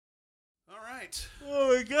right.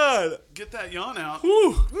 Oh my god. Get that yawn out.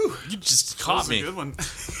 Whew. You just caught me. That was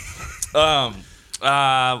a good one.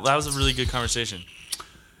 That was a really good conversation.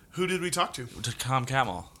 Who did we talk to? Tom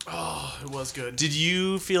Catmull. Oh, it was good. Did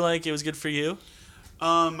you feel like it was good for you?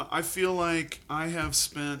 I feel like I have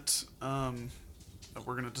spent.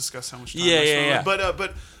 We're gonna discuss how much time. Yeah.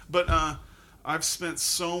 But I've spent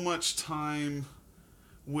so much time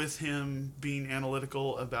with him being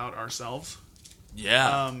analytical about ourselves.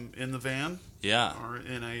 Yeah. In the van. Yeah. Or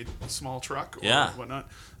in a small truck or Yeah. whatnot.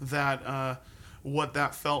 That what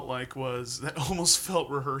that felt like was that almost felt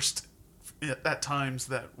rehearsed at times,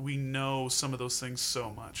 that we know some of those things so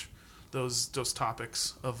much. Those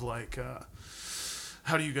topics of like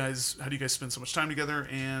how do you guys spend so much time together,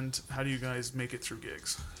 and how do you guys make it through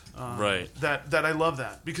gigs? Right. That I love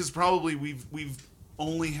that, because probably we've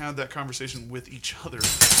only had that conversation with each other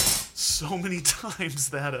so many times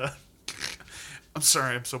that I'm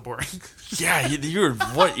sorry, I'm so boring. Yeah, you're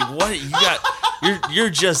what you got. You're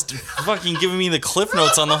just fucking giving me the cliff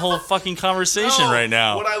notes on the whole fucking conversation right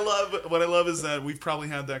now. What I love is that we've probably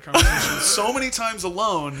had that conversation so many times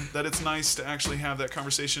alone that it's nice to actually have that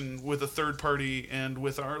conversation with a third party and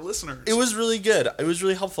with our listeners. It was really good. It was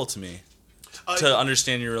really helpful to me to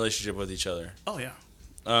understand your relationship with each other. Oh yeah.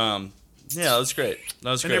 Yeah, that was great.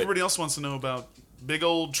 And everybody else wants to know about big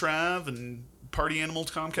old Trav and party animal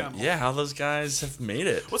Tom Catmull. Yeah, how those guys have made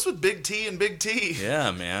it. What's with Big T and Big T?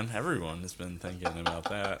 Yeah, man. Everyone has been thinking about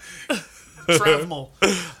that. Travmull.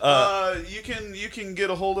 You can get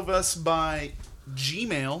a hold of us by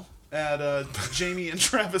Gmail at Jamie and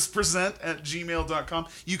Travis present at gmail.com.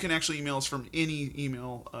 You can actually email us from any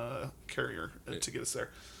email carrier to get us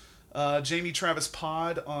there. Jamie Travis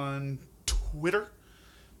Pod on Twitter.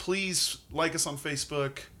 Please like us on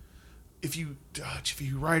Facebook. If you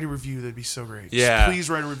write a review, that'd be so great. Yeah. Just please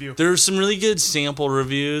write a review. There are some really good sample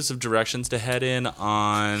reviews of directions to head in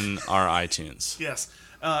on our iTunes. Yes.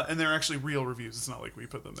 And they're actually real reviews. It's not like we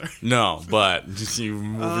put them there. No, but you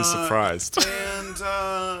will be surprised. And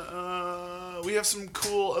we have some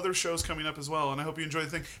cool other shows coming up as well, and I hope you enjoy the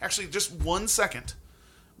thing. Actually, just 1 second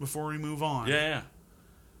before we move on. Yeah.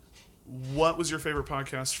 What was your favorite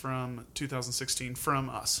podcast from 2016 from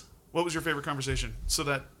us? What was your favorite conversation? So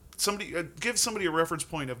that somebody give somebody a reference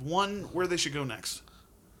point of one where they should go next.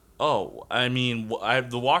 Oh, I mean,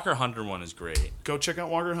 the Walker Hunter one is great. Go check out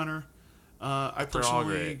Walker Hunter. I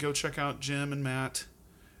personally go check out Jim and Matt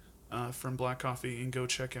from Black Coffee, and go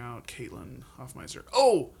check out Caitlin Hoffmeister.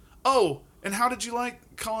 Oh, and how did you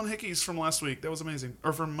like Colin Hickey's from last week? That was amazing.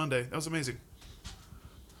 Or from Monday. That was amazing.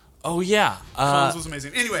 Oh, yeah. Colin's was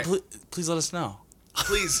amazing. Anyway. Please let us know.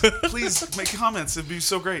 Please make comments. It'd be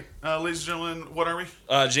so great. Ladies and gentlemen, what are we?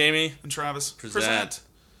 Jamie. And Travis. Present.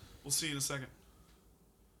 We'll see you in a second.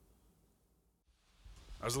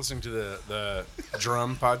 I was listening to the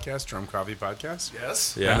Drum podcast, Drum Coffee podcast.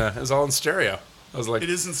 Yes. Yeah. And it was all in stereo. I was like, It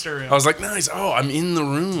is in stereo. I was like, nice. Oh, I'm in the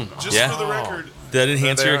room. Just Yeah. for the record. Did that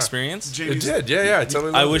enhance There your they are. experience? Jamie's, It did. Yeah. I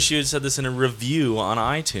totally. I loved wish you had said this in a review on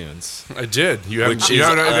iTunes. it. I did. You Which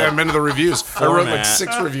haven't been to the reviews. I wrote like format.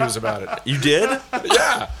 6 reviews about it. You did?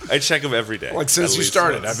 Yeah. I check them every day. Like since At you least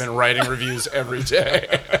started, once. I've been writing reviews every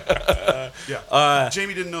day. Yeah.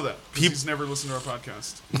 Jamie didn't know that. He's never listened to our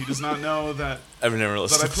podcast. He does not know that I've never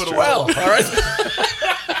listened I to put this a track. All right.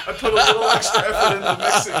 I put a little extra effort into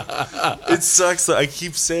mixing. It sucks that I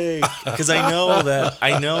keep saying, because I know that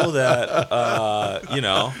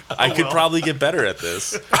I could probably get better at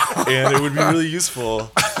this, and it would be really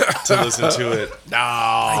useful to listen to it. No.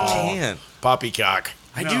 I can't. Poppycock.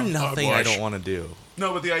 I No. do nothing Oh, I gosh. don't want to do.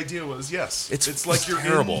 No, but the idea was, yes. It's like you're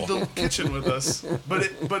terrible. in the kitchen with us.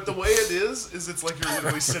 But the way it is it's like you're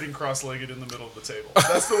literally sitting cross-legged in the middle of the table.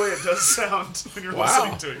 That's the way it does sound when you're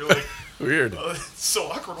listening to it. You're like, Weird. it's so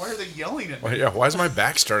awkward. Why are they yelling at me? Well, yeah. Why is my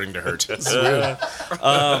back starting to hurt? This is weird.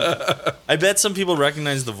 I bet some people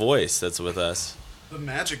recognize the voice that's with us. The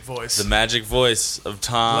magic voice. The magic voice of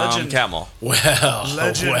Tom Legend. Catmull.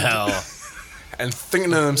 Legend. Well. And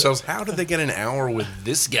thinking to themselves, how did they get an hour with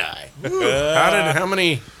this guy? How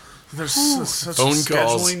many There's such phone a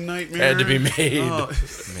calls scheduling nightmare. had to be made? Oh,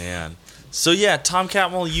 Man. So yeah, Tom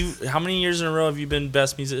Catmull, how many years in a row have you been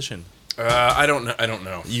best musician? I don't know. I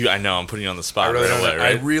know, I'm putting you on the spot I really right don't away, know.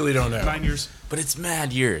 right? I really don't know. 9 years. But it's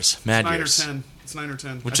mad years. Mad 9 years. or 10. It's 9 or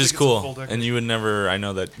 10. Which I is think it's a full cool. decade. And you would never, I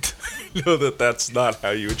know that that's not how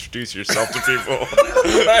you introduce yourself to people.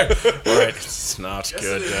 Right. It's not Yes,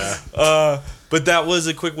 good. it is. But that was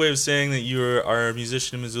a quick way of saying that you are a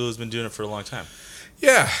musician in Missoula who's been doing it for a long time.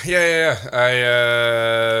 Yeah.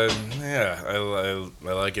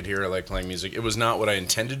 I like it here. I like playing music. It was not what I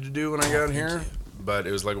intended to do when I got here, but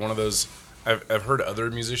it was like one of those I've heard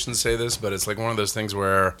other musicians say this, but it's like one of those things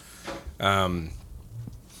where,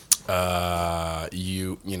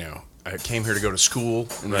 you know, I came here to go to school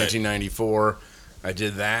in 1994. I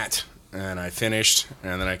did that, and I finished,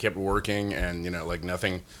 and then I kept working, and, you know, like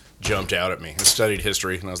nothing jumped out at me. I studied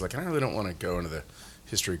history, and I was like, I really don't want to go into the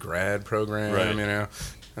history grad program, you know.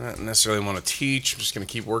 I don't necessarily want to teach. I'm just going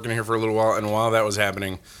to keep working here for a little while. And while that was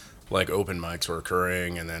happening, like open mics were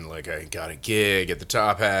occurring, and then like I got a gig at the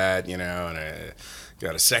Top Hat, you know, and I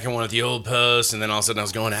got a second one at the Old Post, and then all of a sudden I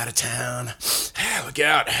was going out of town. Look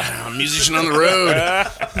out, I'm a musician on the road.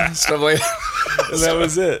 Stuff like that. And that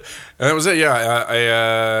was it. And that was it,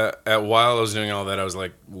 yeah. While I was doing all that, I was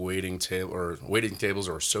like waiting tables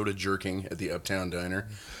or soda jerking at the Uptown Diner.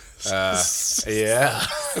 Yeah,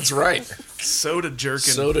 that's right. Soda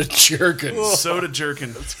jerkin. Soda jerkin. Soda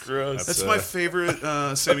jerkin. It's gross. That's my favorite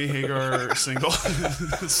Sammy Hagar single.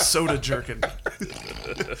 Soda jerkin.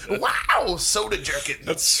 Wow, soda jerkin.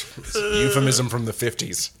 That's euphemism from the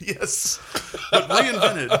 50s. Yes, but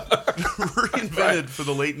reinvented for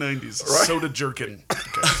the late 90s. Right. Soda jerkin.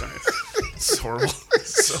 Okay, sorry. It's horrible.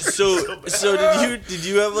 So did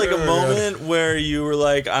you have like a moment where you were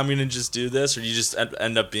like, I'm gonna just do this, or you just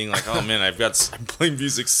end up being like, oh man, I'm playing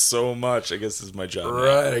music so much, I guess this is my job now.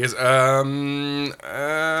 Right, I guess.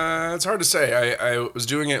 It's hard to say. I was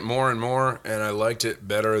doing it more and more, and I liked it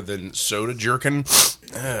better than soda jerkin.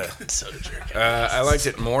 Soda jerkin. I liked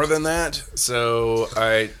it more than that, so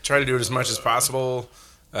I tried to do it as much as possible.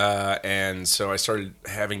 And so I started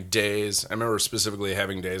having days. I remember specifically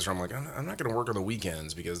having days where I'm like, I'm not going to work on the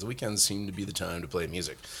weekends because the weekends seem to be the time to play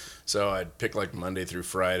music. So I'd pick like Monday through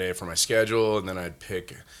Friday for my schedule, and then I'd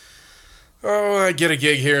get a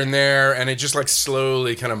gig here and there, and it just like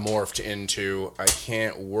slowly kind of morphed into I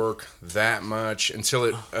can't work that much until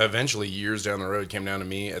it eventually, years down the road, came down to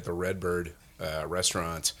me at the Redbird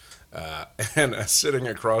restaurant, and sitting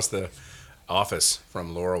across the office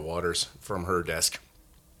from Laura Waters from her desk.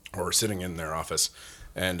 Or sitting in their office,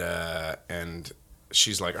 and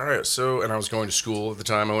she's like, all right, so, and I was going to school at the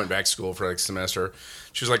time. I went back to school for like a semester.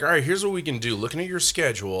 She was like, all right, here's what we can do. Looking at your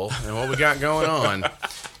schedule and what we got going on,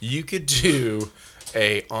 you could do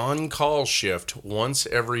a on-call shift once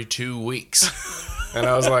every 2 weeks. And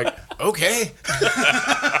I was like, okay.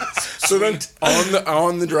 So then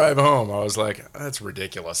on the drive home, I was like, that's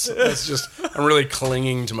ridiculous. That's just, I'm really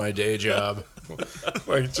clinging to my day job.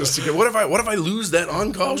 Like, just to get, what if I lose that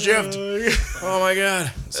on-call shift? Oh my god!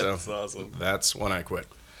 So that's awesome. That's when I quit.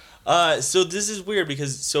 So this is weird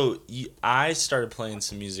because I started playing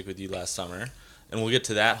some music with you last summer, and we'll get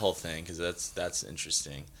to that whole thing because that's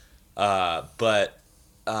interesting. But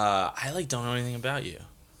I like don't know anything about you.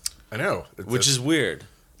 I know, which is weird.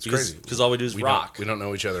 It's crazy because all we do is rock. We don't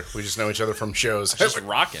know each other. We just know each other from shows. Just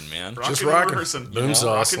rocking, man. Just rocking. Boom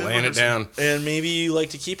sauce, laying it down. And maybe you like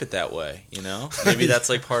to keep it that way, you know? Maybe that's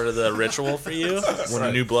like part of the ritual for you when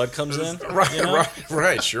a new blood comes in. Right, you know?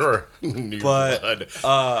 right, sure. New blood.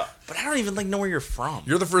 But I don't even like know where you're from.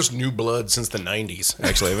 You're the first new blood since the 90s.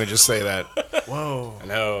 Actually, let me just say that. Whoa.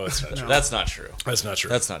 No, it's not true. That's not true. That's not true.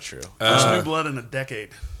 That's not true. First new blood in a decade.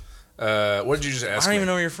 What did you just ask me? I don't even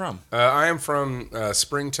know where you're from. I am from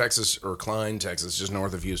Spring, Texas, or Klein, Texas, just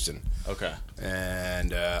north of Houston. Okay. And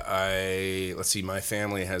let's see, my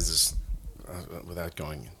family has this, without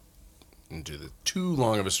going into too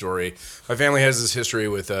long of a story, my family has this history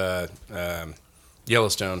with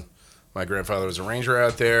Yellowstone. My grandfather was a ranger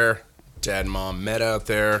out there. Dad and Mom met out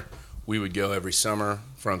there. We would go every summer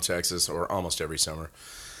from Texas, or almost every summer.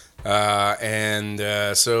 So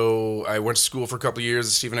I went to school for a couple of years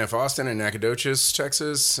at Stephen F. Austin in Nacogdoches,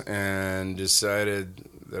 Texas, and decided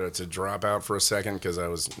to drop out for a second because I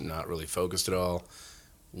was not really focused at all.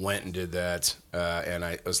 Went and did that, and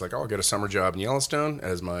I was like, I'll get a summer job in Yellowstone,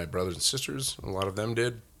 as my brothers and sisters, a lot of them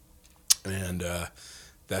did. And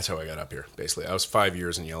that's how I got up here, basically. I was 5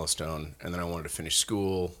 years in Yellowstone, and then I wanted to finish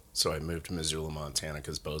school, so I moved to Missoula, Montana,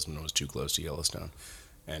 because Bozeman was too close to Yellowstone.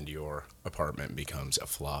 And your apartment becomes a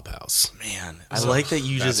flop house. Man, I like that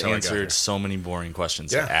you just answered so many boring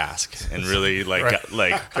questions to ask, and really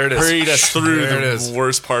hurried us through the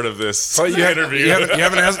worst part of this interview. You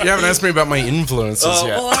haven't asked me about my influences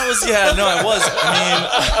yet. Well, I was.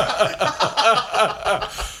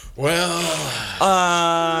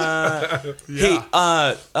 Hey,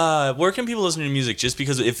 where can people listen to your music? Just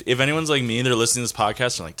because if anyone's like me, they're listening to this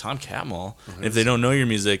podcast, they're like, Tom Catmull. And if they don't know your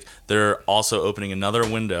music, they're also opening another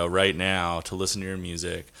window right now to listen to your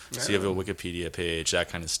music. So you have a Wikipedia page, that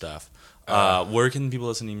kind of stuff. Where can people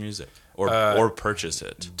listen to your music? Or purchase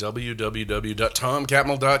it?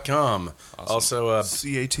 www.tomcatmull.com. Awesome. Also,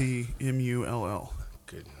 CATMULL.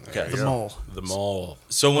 good. Okay. The Mole. The Mole.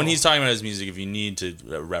 So when he's talking about his music, if you need to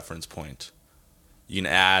reference point, you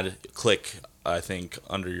can click, I think,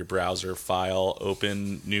 under your browser file,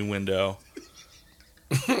 open new window.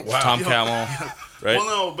 Wow. Tom Camel, right? Well,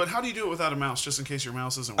 no, but how do you do it without a mouse, just in case your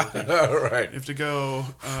mouse isn't working? You All right. have to go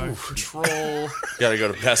control Gotta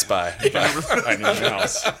go to Best Buy. Buy new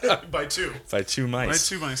mouse. by 2. Buy 2 By mice.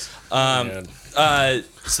 2 mice. Man.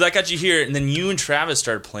 So that got you here, and then you and Travis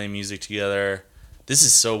started playing music together. This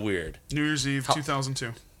is so weird. New Year's Eve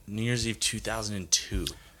 2002. New Year's Eve 2002.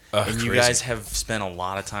 Ugh, And you crazy. guys have spent a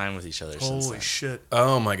lot of time with each other since Holy then. shit.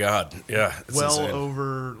 Oh my God. Yeah. It's Well insane.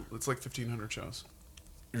 over, it's like 1,500 shows.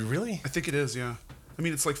 Really? I think it is, yeah. I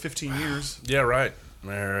mean, it's like 15 years. Yeah. Right.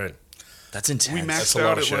 All right. That's intense. We That's maxed a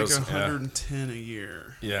lot out of at like shows, yeah. 110 a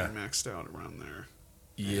year. Yeah. We maxed out around there.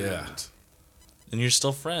 Yeah. And And you're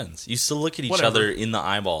still friends. You still look at each Whatever. other in the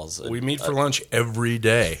eyeballs. We meet for lunch every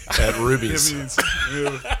day at Ruby's.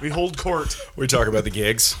 we hold court. We talk about the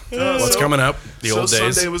gigs, what's so- coming up, the so old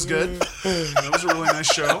days. Sunday was good. That was a really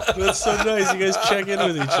nice show. That's so nice. You guys check in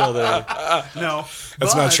with each other. No.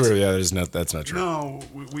 That's not but- true. Yeah, that's not true. No,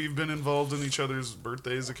 we've been involved in each other's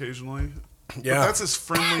birthdays occasionally. Yeah. But that's as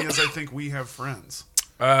friendly as I think we have friends.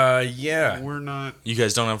 Yeah. We're not. You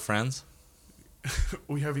guys don't have friends?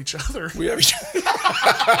 We have each other. We have each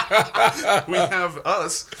We have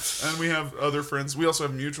us, and we have other friends. We also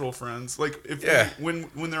have mutual friends. Like if Yeah. when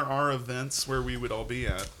there are events where we would all be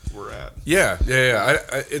at, we're at. Yeah.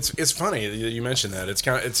 It's funny that you mentioned that. It's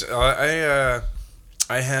kind of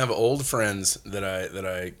I have old friends that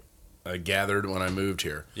I gathered when I moved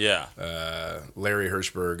here. Yeah. Larry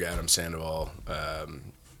Hirschberg, Adam Sandoval,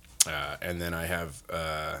 and then I have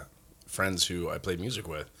friends who I played music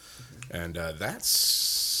with, and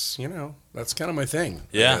that's kind of my thing.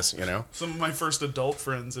 Yeah. I guess, Some of my first adult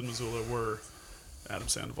friends in Missoula were Adam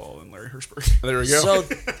Sandoval and Larry Hirschberg. There we go.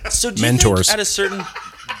 So do you Mentors. think at a certain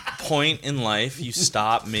point in life you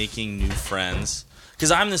stop making new friends?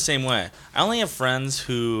 Because I'm the same way. I only have friends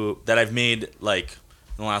that I've made like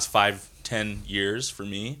in the last 5-10 years for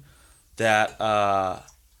me that are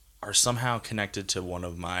somehow connected to one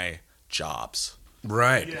of my jobs.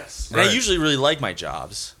 Right. Yes. And I usually really like my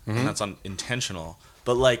jobs, and that's unintentional.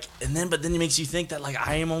 But then it makes you think that like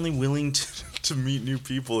I am only willing to meet new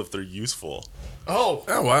people if they're useful. Oh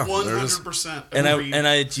wow. 100%. And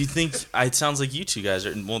I do you think it sounds like you two guys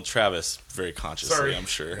are, well, Travis very consciously, Sorry. I'm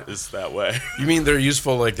sure, is that way. You mean they're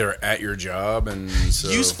useful, like they're at your job and so...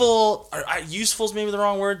 Useful is maybe the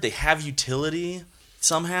wrong word. They have utility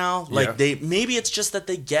somehow. Like Yeah. maybe it's just that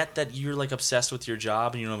they get that you're like obsessed with your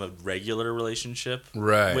job and you don't have a regular relationship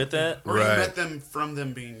Right. with it. or you Right. met them from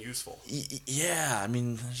them being useful. Yeah, I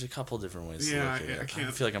mean, there's a couple different ways to Yeah, look at it. I can't-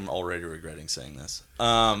 I feel like I'm already regretting saying this.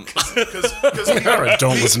 Because All right,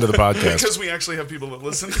 don't listen to the podcast. because we actually have people that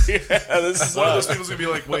listen. This One of those people's gonna be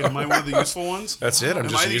like, "Wait, am I one of the useful ones? That's it. I'm Am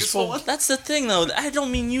just I the useful useful. one?" That's the thing, though. I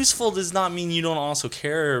don't mean useful does not mean you don't also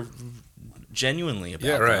care genuinely about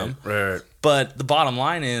Yeah, right, them. right. But the bottom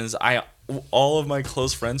line is, all of my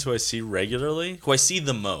close friends who I see regularly, who I see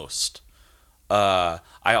the most,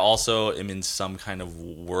 I also am in some kind of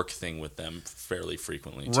work thing with them fairly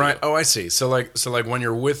frequently too. Right. Oh, I see. So like when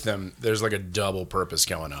you're with them, there's like a double purpose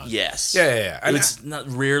going on. Yes. Yeah. And It's not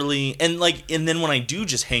rarely, and then when I do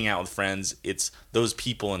just hang out with friends, it's those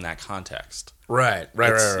people in that context. right.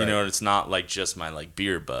 It's, you know, it's not like just my like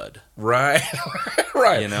beer bud. Right.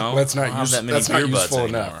 Right. You know? That's I not don't have that many that's not beer buds useful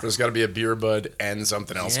anymore. enough. There's got to be a beer bud and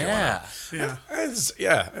something else going on. Yeah. Yeah, I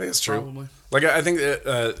think it's true. Probably. Like I think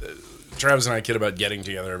that Travis and I kid about getting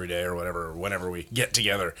together every day or whatever. Or whenever we get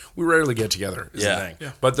together, we rarely get together. Is Yeah. the thing.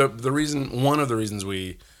 Yeah. But one of the reasons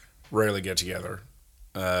we rarely get together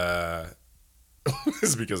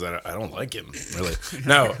is because I don't like him really.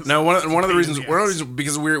 No. One of the reasons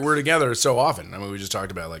because we're together so often. I mean, we just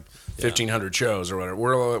talked about like 1,500 shows or whatever.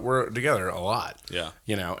 We're together a lot. Yeah.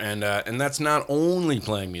 You know, and that's not only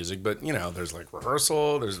playing music, but you know, there's like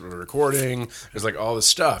rehearsal, there's recording, there's like all this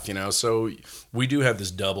stuff. You know, so we do have this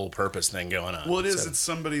double purpose thing going on. Well, it is. So- It's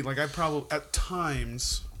somebody like I probably at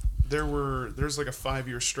times there's like a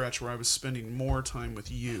 5-year stretch where I was spending more time with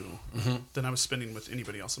you than I was spending with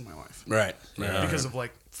anybody else in my life right. because of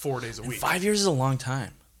like 4 days a week. 5 years is a long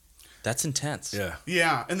time. That's intense. Yeah.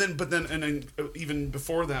 Yeah, and then even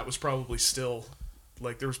before that was probably still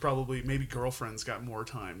like there was probably maybe girlfriends got more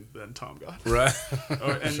time than Tom got. Right.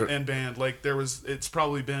 And band like it's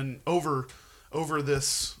probably been over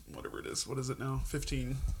this whatever it is. What is it now?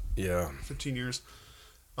 15 Yeah. years.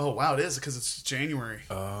 Oh wow, it is because it's January.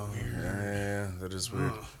 Oh, yeah, that is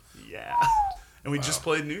weird. Yeah. and we just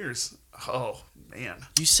played New Year's. Oh man!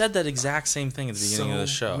 You said that exact same thing at the beginning of the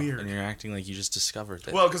show, weird. and you're acting like you just discovered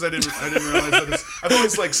it. Well, because I didn't realize that. I've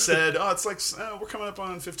always like said, it's like we're coming up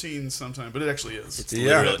on 15 sometime, but it actually is. It's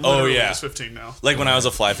literally, It's 15 now. Like when I was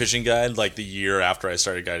a fly fishing guide, like the year after I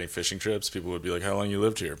started guiding fishing trips, people would be like, "How long you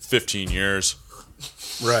lived here?" 15 years.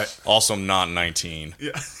 Right. Also, I'm not 19.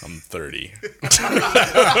 Yeah. I'm 30.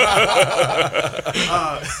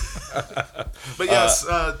 But yes,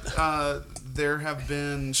 there have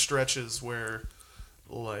been stretches where,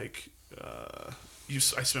 like, I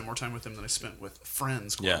spent more time with him than I spent with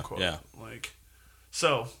friends, quote unquote. Yeah. Like,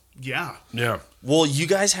 so yeah. Yeah. Well, you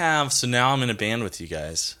guys have. So now I'm in a band with you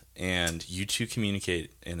guys, and you two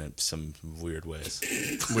communicate in some weird ways.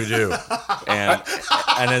 We do. And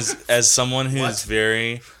as someone who's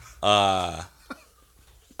very I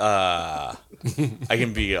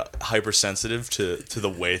can be hypersensitive to the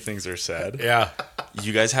way things are said. Yeah.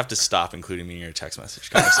 You guys have to stop including me in your text message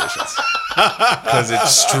conversations because it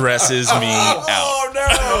stresses me out.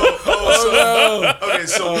 Oh no! Okay,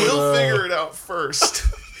 so we'll figure it out first,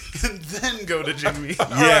 and then go to Jamie.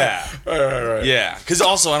 Yeah, All right. yeah. Because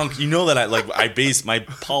also, I don't. You know that I base my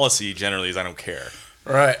policy generally is I don't care.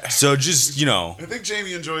 Right. So just I think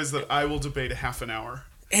Jamie enjoys that I will debate a half an hour.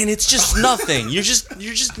 and it's just nothing. You're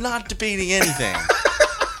just not debating anything.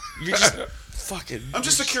 You're just fucking. I'm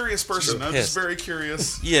just a curious person. I'm just very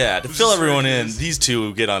curious. Yeah, to I'm fill just everyone very in, curious. these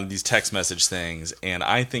two get on these text message things, and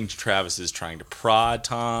I think Travis is trying to prod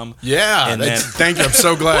Tom. Yeah. And Thank you. I'm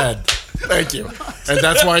so glad. Thank you. And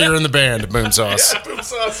that's why you're in the band, Boom Sauce. Yeah, boom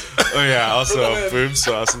sauce. Oh yeah, also Boom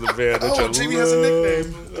Sauce in the band. Which I Jamie has a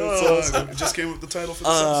nickname. That's It just came up with the title for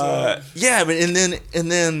this episode. Yeah, but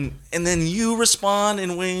and then you respond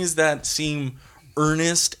in ways that seem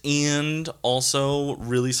earnest and also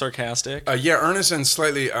really sarcastic. Yeah, earnest and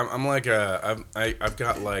slightly. I'm like I've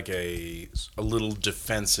got like a little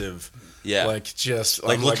defensive. Yeah. Like just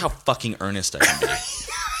like, I'm look how fucking earnest I can be.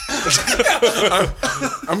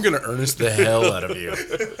 I'm gonna earnest the hell out of you.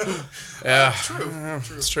 Yeah, True.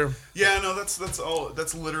 it's true. Yeah, no, that's all.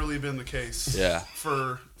 That's literally been the case. Yeah.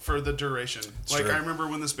 For the duration. Like true. I remember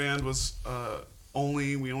when this band was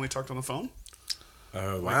we only talked on the phone.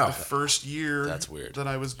 Oh Like wow. the first year That's weird. that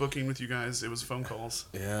I was booking with you guys, it was phone calls.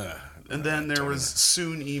 Yeah. And then there was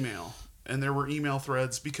soon email. And there were email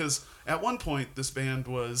threads because at one point this band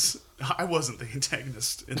I wasn't the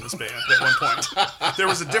antagonist in this band at one point. There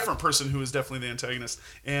was a different person who was definitely the antagonist.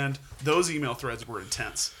 And those email threads were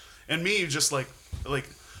intense. And me just like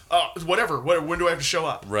whatever. When do I have to show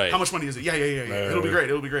up? Right. How much money is it? Yeah. It'll be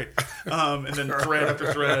great. And then thread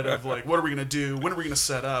after thread of like, what are we going to do? When are we going to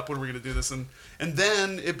set up? When are we going to do this? And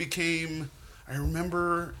then it became, I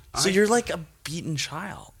remember. So you're like a beaten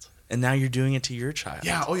child, and now you're doing it to your child.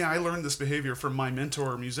 Yeah. Oh yeah. I learned this behavior from my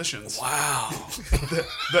mentor musicians. Wow.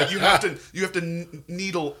 that you have to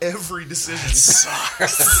needle every decision. So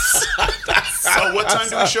what time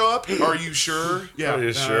do we show up? Are you sure? Yeah. Are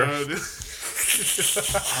you sure? Oh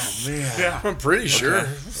man. Yeah. I'm pretty sure.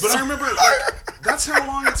 Okay. But I remember, like, that's how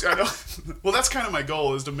long it's. I know. Well, that's kind of my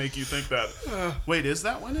goal is to make you think that. Wait, is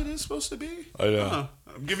that when it is supposed to be? I know.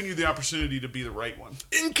 I'm giving you the opportunity to be the right one.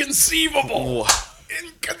 Inconceivable.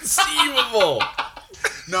 Inconceivable.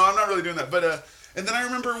 No, I'm not really doing that. But and then I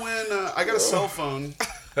remember when I got a cell phone.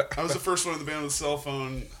 I was the first one in the band with a cell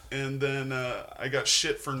phone, and then I got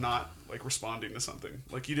shit for not like responding to something.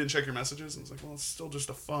 Like, you didn't check your messages, and I was like, well, it's still just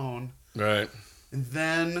a phone. Right. And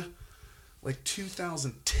then, like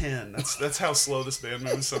 2010, that's how slow this band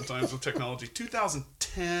moves sometimes with technology.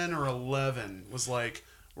 2010 or 11 was like,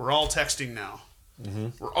 we're all texting now. Mm-hmm.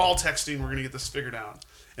 We're all texting. We're gonna get this figured out.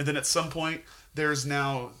 And then at some point, there's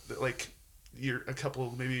now like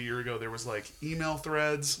maybe a year ago, there was like email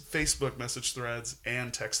threads, Facebook message threads,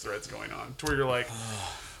 and text threads going on. To where you're like,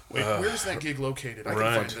 wait, where's that gig located? I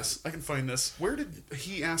can find this. Where did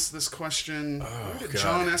he ask this question? Where did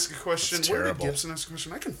John ask a question? That's Where did terrible. Gibson ask a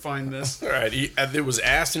question? I can find this. All right. It was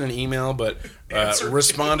asked in an email, but Answered.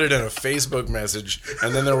 responded in a Facebook message,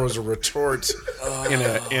 and then there was a retort in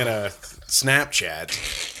a Snapchat.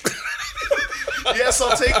 Yes,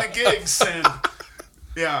 I'll take the gig, send.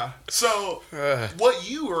 Yeah. So what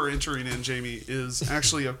you are entering in, Jamie, is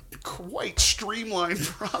actually a quite streamlined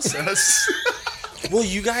process. Well,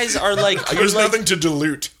 you guys are like. There's you're like, nothing to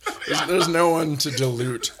dilute. There's no one to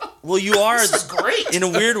dilute. Well, you are. This is great. In a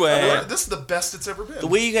weird way. This is the best it's ever been. The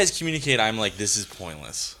way you guys communicate, I'm like, this is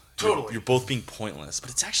pointless. Totally. You're both being pointless, but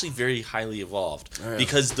it's actually very highly evolved.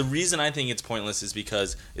 Because the reason I think it's pointless is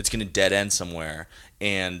because it's going to dead end somewhere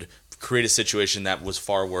and create a situation that was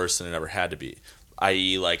far worse than it ever had to be.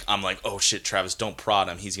 I.e., like, I'm like, oh shit, Travis, don't prod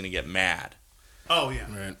him. He's going to get mad. Oh yeah.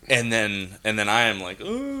 Right. And then I am like,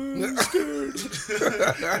 oh, I'm scared.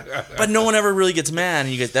 But no one ever really gets mad.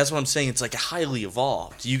 And you guys, that's what I'm saying. It's like highly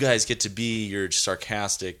evolved. You guys get to be your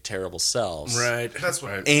sarcastic, terrible selves, Right. That's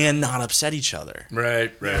what. and not upset each other,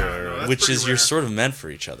 Right. That's which pretty is you're rare. sort of meant for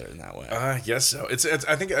each other in that way. I guess so. It's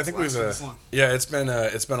I think we've this long. yeah. It's been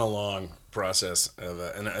a long process of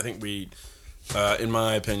and I think we, in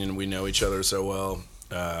my opinion, we know each other so well,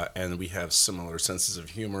 and we have similar senses of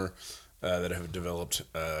humor. That have developed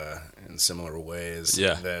in similar ways.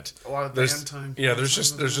 Yeah. That A lot of there's band time. yeah. There's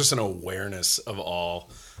just an awareness of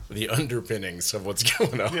all the underpinnings of what's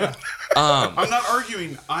going on. Yeah. I'm not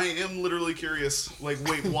arguing. I am literally curious. Like,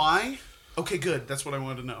 wait, why? Okay, good. That's what I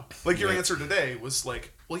wanted to know. Like your answer today was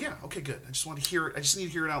like, well, yeah. Okay, good. I just want to hear it. I just need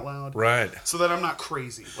to hear it out loud, Right. so that I'm not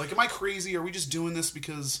crazy. Like, am I crazy? Are we just doing this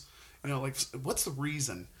because, like, what's the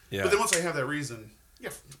reason? Yeah. But then once I have that reason,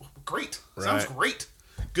 yeah, great. Sounds Right. great.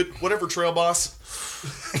 Good. Whatever, trail boss.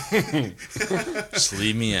 Just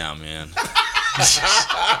leave me out, man.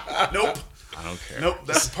 Nope. I don't care. Nope.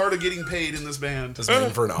 That's part of getting paid in this band. This is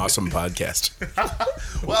meant for an awesome podcast.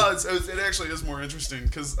 Well, it actually is more interesting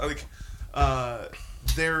because like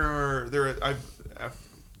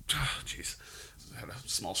jeez, I had a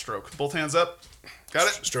small stroke. Both hands up. Got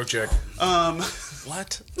it. Stroke check.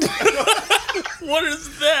 What? What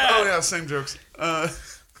is that? Oh yeah, same jokes.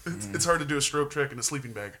 It's hard to do a stroke check in a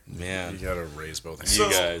sleeping bag. Man, You gotta raise both hands. you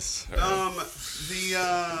So, guys. are-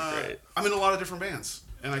 Great. I'm in a lot of different bands,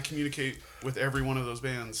 and I communicate with every one of those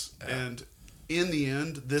bands. And in the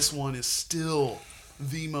end, this one is still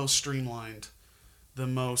the most streamlined, the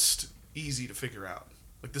most easy to figure out.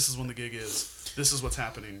 Like, this is when the gig is. This is what's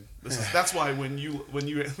happening. That's why when you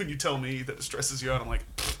tell me that it stresses you out, I'm like,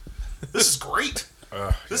 this is great.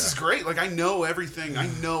 This is great. Like, I know everything. I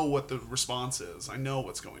know what the response is. I know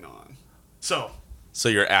what's going on. So, So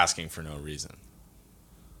you're asking for no reason.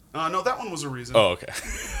 no, that one was a reason. Oh, okay.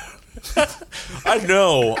 I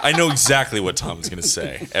know exactly what Tom is going to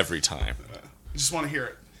say every time. I just want to hear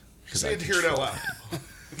it. Just I need to hear it out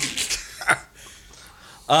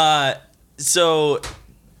loud. So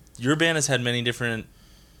your band has had many different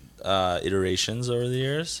iterations over the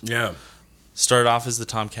years. Yeah. Started off as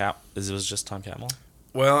it was just Tom Catmull?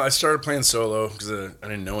 Well, I started playing solo because I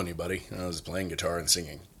didn't know anybody. I was playing guitar and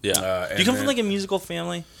singing. Yeah. And Do you come then- from like a musical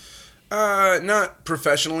family? Not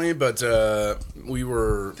professionally, but we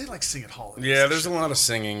were. They like sing at holidays. Yeah, there's a lot of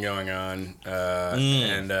singing going on,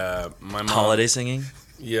 and my mom. Holiday singing?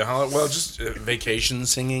 Yeah, well, just vacation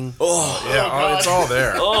singing. Oh, Yeah, it's all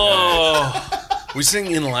there. oh. We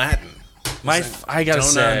sing in Latin. I gotta Dona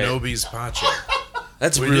say, nobis pace.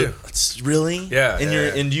 that's we really, do. that's really, Yeah, And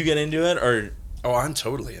yeah. and do you get into it or Oh, I'm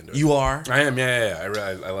totally into it. you are? I am. Yeah.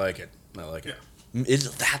 I like it. I like it.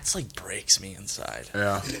 That's like breaks me inside.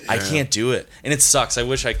 Yeah. I Yeah. can't do it, and it sucks. I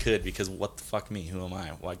wish I could because what the fuck me? Who am I?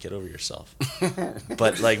 Why get over yourself?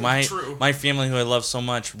 But like True. my family, who I love so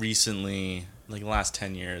much, recently, like the last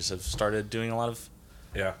 10 years, have started doing a lot of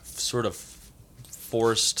Yeah. sort of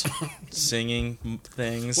forced singing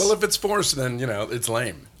things. Well, if it's forced, then it's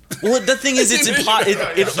lame. Well, the thing is, it's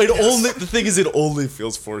it only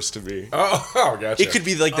feels forced to me. Oh, gotcha. It could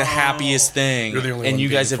be like the happiest thing, You're the only and one you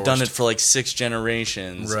guys being have done it forced. for like 6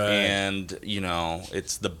 generations, Right. and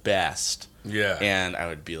it's the best. Yeah. And I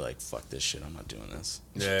would be like, fuck this shit, I'm not doing this.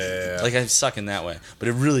 Yeah. Like, I suck in that way. But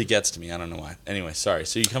it really gets to me. I don't know why. Anyway, sorry.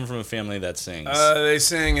 So you come from a family that sings. They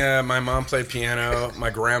sing. My mom played piano. My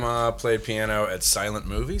grandma played piano at silent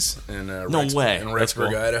movies in way. in That's Rexburg,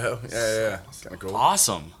 cool. Idaho. Yeah. Kind of cool.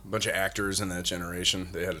 Awesome. A bunch of actors in that generation.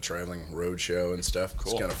 They had a traveling road show and stuff.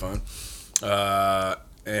 Cool. It's kind of fun.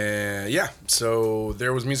 And yeah, so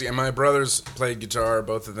there was music. And my brothers played guitar,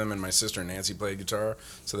 both of them, and my sister Nancy played guitar.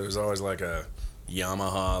 So there was always like a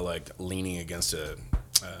Yamaha, like leaning against a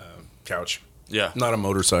couch. Yeah. Not a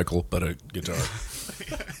motorcycle, but a guitar.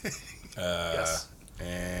 Yes.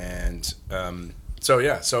 And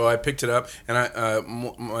so I picked it up, and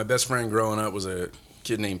my best friend growing up was a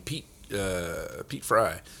kid named Pete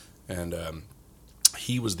Fry, and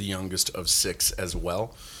he was the youngest of 6 as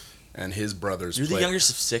well, and his brothers. You're the played, youngest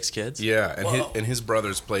of 6 kids? yeah, and Whoa. his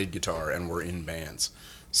brothers played guitar and were in bands,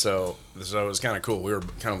 so it was kind of cool. We were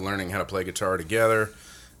kind of learning how to play guitar together,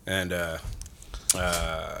 and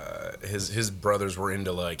his brothers were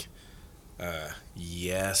into like.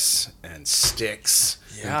 Yes and Styx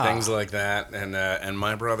Yeah. and things like that, and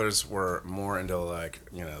my brothers were more into like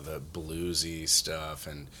the bluesy stuff,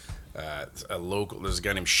 and there's a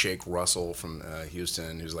guy named Shake Russell from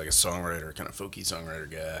Houston who's like a songwriter, kind of folky songwriter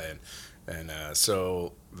guy, and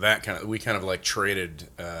so that we kind of like traded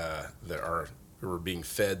our were being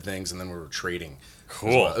fed things, and then we were trading.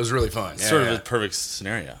 Cool. It was really fun. Yeah, Sort of a perfect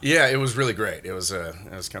scenario. Yeah, it was really great. It was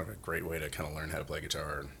kind of a great way to kind of learn how to play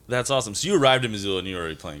guitar. That's awesome. So you arrived in Missoula and you were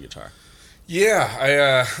already playing guitar.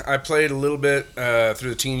 Yeah, I played a little bit through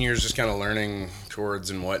the teen years, just kind of learning chords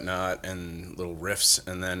and whatnot, and little riffs.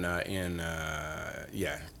 And then in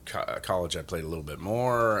college, I played a little bit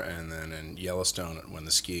more. And then in Yellowstone, when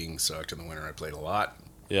the skiing sucked in the winter, I played a lot.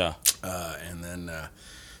 Yeah. And then,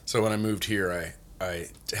 so when I moved here, I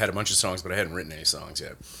had a bunch of songs, but I hadn't written any songs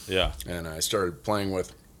yet. Yeah. And I started playing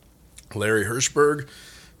with Larry Hirschberg,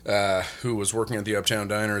 who was working at the Uptown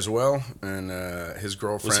Diner as well, and his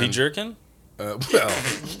girlfriend. Was he jerking? I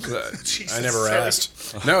Jesus, never sorry.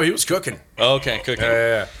 asked. No, he was cooking. Oh, okay, cooking.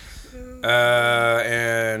 Yeah.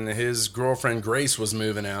 And his girlfriend Grace was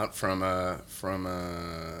moving out from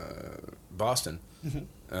Boston. It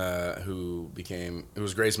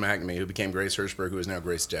was Grace McNamee, who became Grace Hirschberg, who is now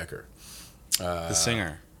Grace Decker. The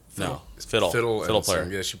singer. No, fiddle player.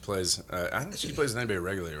 So, yeah, she plays. I don't think she plays with anybody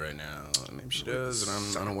regularly right now. Maybe she does,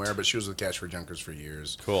 and I'm unaware. But she was with Catch for Junkers for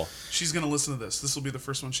years. Cool. She's going to listen to this. This will be the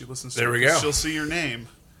first one she listens to. There we go. She'll see your name.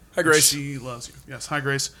 Hi, Grace. She loves you. Yes. Hi,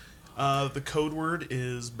 Grace. The code word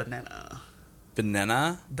is banana.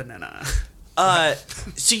 Banana? Banana.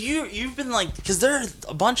 So you've been like, because there are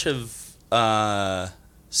a bunch of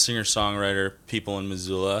singer-songwriter people in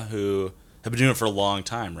Missoula who have been doing it for a long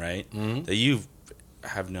time, right? Mm-hmm. That you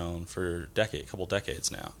have known for a couple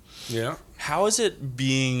decades now. Yeah. How is it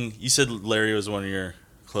being? You said Larry was one of your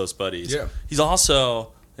close buddies. Yeah. He's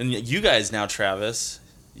also, and you guys now, Travis,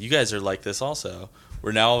 you guys are like this also.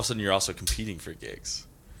 Where now all of a sudden you're also competing for gigs.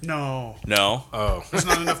 No. No. Oh. There's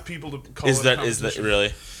not enough people to call Is it that competition.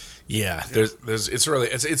 really? Yeah.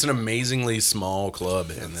 It's an amazingly small club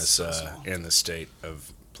in this state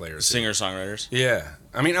of players. Singer-songwriters? Yeah.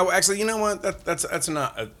 I mean, actually, you know what? That's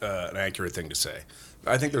not an accurate thing to say.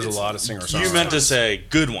 I think there's a lot of singer-songwriters. You meant to say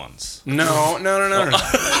good ones. No. Admit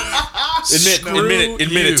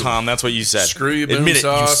it, Tom. That's what you said. Screw you, Boom Admit it. You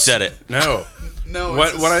Sauce. said it. No. No.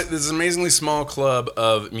 This is an amazingly small club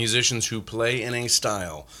of musicians who play in a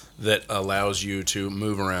style that allows you to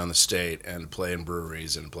move around the state and play in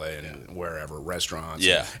breweries and play in wherever, restaurants.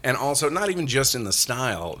 Yeah. And also not even just in the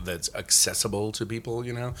style that's accessible to people,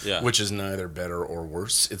 Yeah. which is neither better or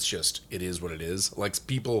worse. It's just, it is what it is. Like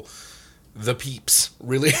people, the peeps,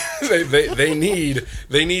 really, they need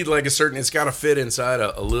like a certain, it's got to fit inside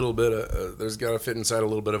a little bit of, there's got to fit inside a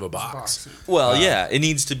little bit of a box. Well, yeah, it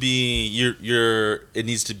needs to be it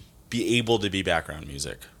needs to be able to be background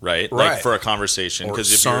music, right? Like for a conversation, Or because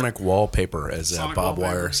if sonic wallpaper, as Sonic Bob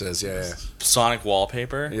wallpaper. Wire says. Yeah. sonic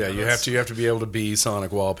wallpaper, Yeah, you have to be able to be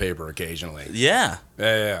sonic wallpaper occasionally. yeah,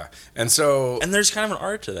 Yeah. And so and there's kind of an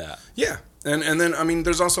art to that. yeah, and then I mean,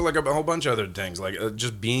 there's also like a whole bunch of other things, like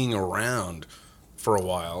just being around for a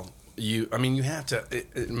while. You have to.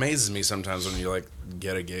 It amazes me sometimes when you like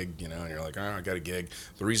get a gig, and you're like, oh, I got a gig.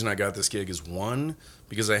 The reason I got this gig is 1,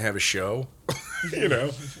 because I have a show,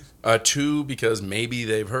 2, because maybe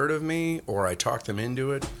they've heard of me or I talked them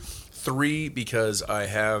into it. 3, because I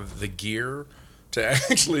have the gear to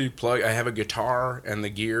actually plug. I have a guitar and the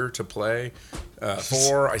gear to play.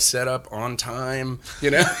 4, I set up on time.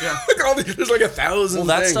 Yeah. There's like 1,000 Well,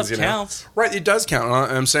 that things. stuff counts. Right, it does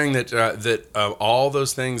count. I'm saying that all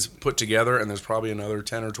those things put together, and there's probably another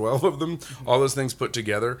 10 or 12 of them. All those things put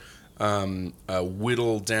together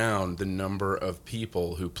whittle down the number of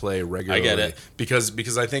people who play regularly. I get it.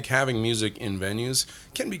 Because I think having music in venues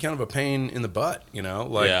can be kind of a pain in the butt.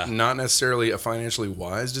 Not necessarily a financially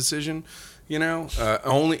wise decision. It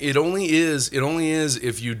only is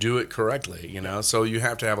if you do it correctly, So you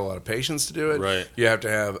have to have a lot of patience to do it. Right. You have to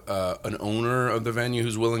have an owner of the venue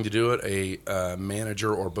who's willing to do it, a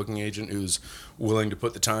manager or booking agent who's willing to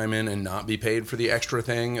put the time in and not be paid for the extra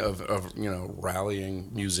thing of rallying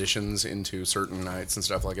musicians into certain nights and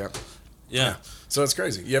stuff like that. Yeah. So it's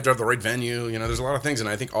crazy. You have to have the right venue. There's a lot of things, and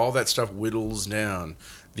I think all that stuff whittles down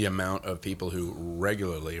the amount of people who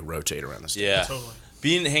regularly rotate around the state. Yeah. Totally.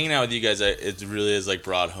 Hanging out with you guys, it really is like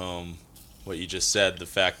brought home what you just said. The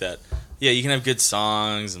fact that, you can have good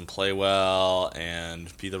songs and play well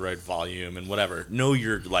and be the right volume and whatever. Know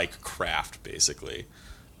your like craft, basically.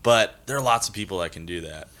 But there are lots of people that can do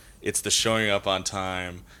that. It's the showing up on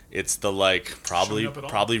time. It's the like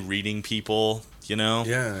probably reading people,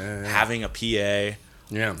 Yeah. having a PA.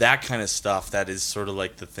 Yeah. That kind of stuff, that is sort of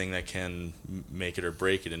like the thing that can make it or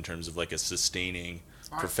break it in terms of like a sustaining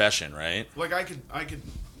profession, right? Like I could,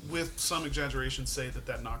 with some exaggeration, say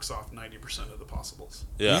that knocks off 90% of the possibles.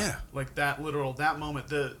 Yeah. Like that moment,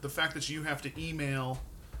 the fact that you have to email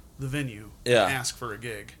the venue Yeah. and ask for a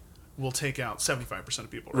gig will take out 75%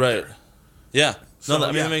 of people. Right. There. Yeah. So, No, I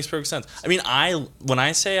mean, yeah. that makes perfect sense. I mean, when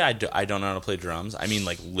I say I don't know how to play drums, I mean,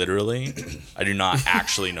 like, literally, I do not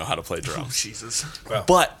actually know how to play drums. Jesus. Well,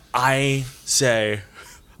 But I say,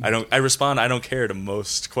 I respond, I don't care to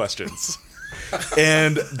most questions.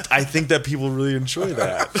 And I think that people really enjoy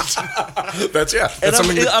that. that's And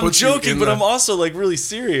something that I'm puts you joking, in but the- I'm also like really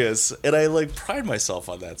serious, and I like pride myself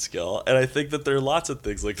on that skill. And I think that there are lots of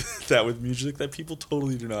things like that with music that people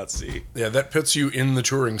totally do not see. yeah, that puts you in the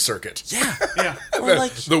touring circuit. Yeah, Yeah. or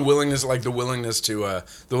like the willingness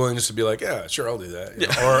to be like, yeah, sure, I'll do that. You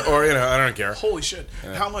know? Or I don't care. Holy shit.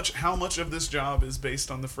 How much of this job is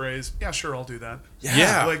based on the phrase, yeah, sure, I'll do that?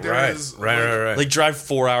 yeah, Like, there right, is, right. like drive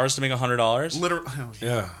 4 hours to make $100 Literally. Oh,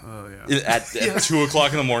 Yeah. Oh, yeah. at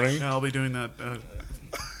 2:00 in the morning. Yeah, I'll be doing that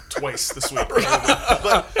twice this week.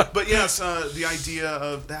 but yes, the idea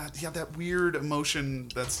of that weird emotion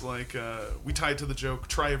that's like, we tie it to the joke,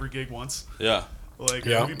 try every gig once. Yeah, Like,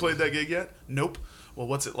 Yeah. have you played that gig yet? Nope. Well,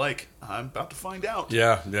 what's it like? I'm about to find out.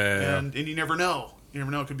 Yeah. And you never know. You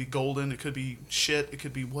never know. It could be golden. It could be shit. It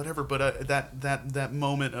could be whatever. But that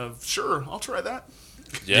moment of, sure, I'll try that,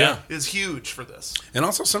 yeah. is huge for this. And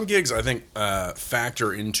also some gigs, I think,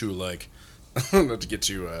 factor into, like, not to get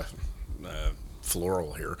too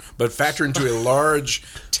floral here, but factor into a large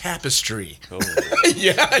tapestry.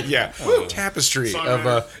 yeah. Tapestry Song of,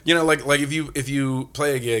 writer. like if you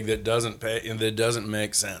play a gig that doesn't pay and that doesn't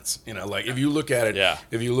make sense, like if you look at it,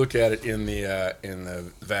 if you look at it in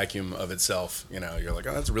the vacuum of itself, you're like,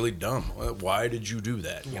 oh, that's really dumb. Why did you do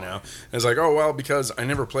that? And it's like, oh, well, because I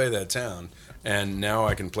never play that town. And now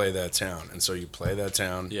I can play that town. And so you play that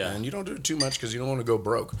town, and you don't do it too much because you don't want to go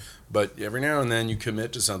broke. But every now and then you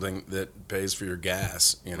commit to something that pays for your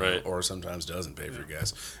gas, Right. or sometimes doesn't pay for your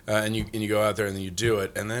gas. And you go out there and then you do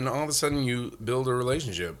it. And then all of a sudden you build a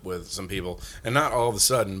relationship with some people. And not all of a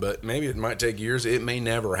sudden, but maybe it might take years. It may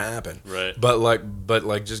never happen. Right. But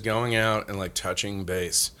like just going out and like touching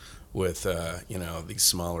base with, these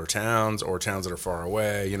smaller towns or towns that are far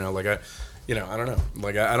away, I don't know.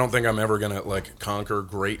 Like, I don't think I'm ever going to, like, conquer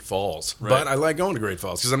Great Falls. Right. But I like going to Great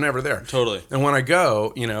Falls because I'm never there. Totally. And when I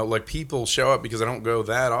go, like, people show up because I don't go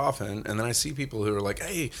that often. And then I see people who are like,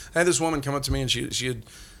 hey, I had this woman come up to me and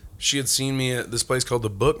she had seen me at this place called the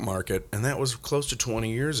Book Market. And that was close to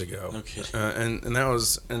 20 years ago. No kidding. And that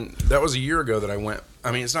was a year ago that I went.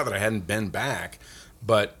 I mean, it's not that I hadn't been back.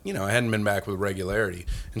 But, I hadn't been back with regularity.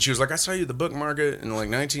 And she was like, I saw you at the Book Market in like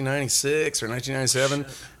 1996 or 1997.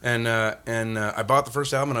 And I bought the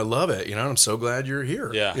first album and I love it. And I'm so glad you're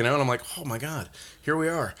here. Yeah. And I'm like, oh my God, here we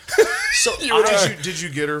are. So Did you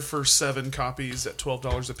get her for 7 copies at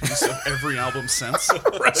 $12 a piece of every album since?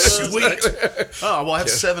 Sweet. Oh, well, I have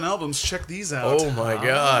 7 albums. Check these out. Oh my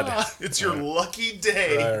God. It's your lucky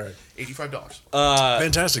day. Right. $85.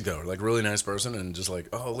 Fantastic, though. Like, really nice person. And just like,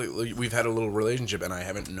 oh, we've had a little relationship and I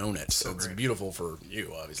haven't known it. So it's beautiful for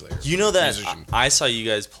you, obviously. You know that musician. I saw you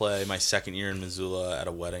guys play my second year in Missoula at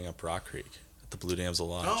a wedding up Rock Creek at the Blue Damsel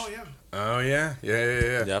Lodge. Oh, yeah. Oh, yeah.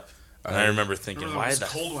 Yeah. Yep. And I remember thinking, remember why that the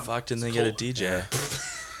was a cold one. fuck didn't they It's get a cold.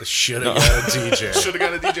 DJ? Should have got a DJ. Should have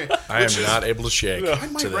got a DJ. I am not able to shake. I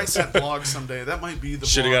might write that blog someday. That might be the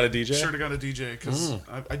Shoulda blog. got a DJ? Should have got a DJ because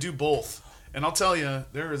I do both. And I'll tell you,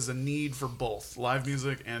 there is a need for both live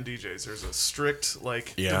music and DJs. There's a strict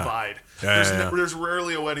divide. There's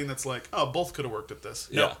rarely a wedding that's like, oh, both could have worked at this.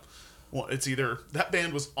 Yeah. No. Well, it's either that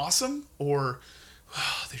band was awesome or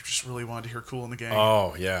they just really wanted to hear Kool and the Gang.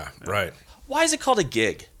 Oh, yeah. Right. Why is it called a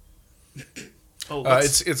gig?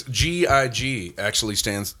 Let's- It's GIG actually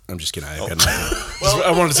stands. I'm just kidding. I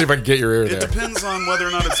wanted to see if I could get your ear It there. depends on whether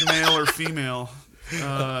or not it's male or female.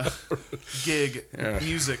 Gig,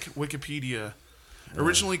 music, Wikipedia.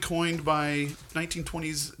 Originally coined by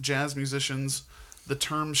 1920s jazz musicians, the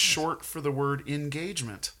term short for the word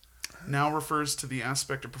engagement now refers to the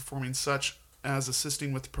aspect of performing such as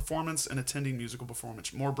assisting with performance and attending musical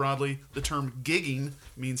performance. More broadly, the term gigging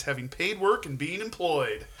means having paid work and being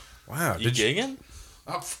employed. Wow. You gigging?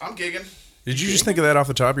 I'm gigging. Did you just think of that off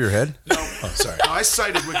the top of your head? No. Oh, sorry. I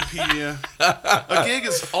cited Wikipedia. A gig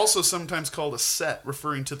is also sometimes called a set,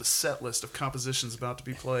 referring to the set list of compositions about to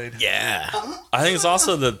be played. Yeah. I think it's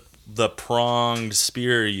also the pronged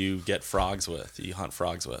spear you get frogs with. You hunt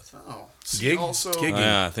frogs with. Oh. Gig? Also, Gigging.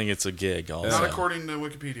 Yeah, I think it's a gig also. not according to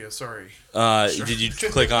Wikipedia, sorry. Did you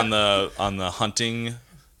click on the hunting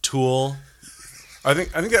tool? I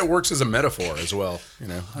think that works as a metaphor as well.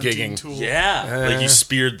 Hunting Gigging. tool. Yeah. Like you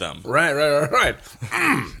speared them. Right.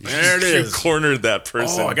 There it You is. cornered that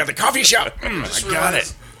person. Oh, I got the coffee shop. I got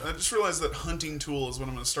it. I just realized that hunting tool is what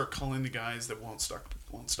I'm going to start calling the guys that won't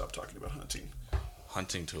stop talking about hunting.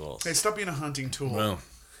 Hunting tools. Hey, stop being a hunting tool. Well,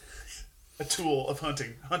 a tool of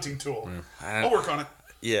hunting tool. I'll work on it.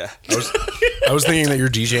 Yeah. I was thinking that your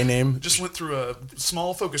DJ name, Just went through a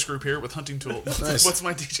small focus group here with hunting tool. Nice. What's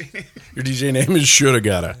my DJ name? your DJ name is Shoulda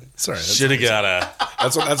Gotta. Sorry, Shoulda gotta.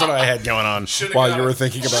 that's what I had going on Shoulda while gotta. you were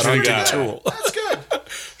thinking about Shoulda hunting gotta. tool. That's good.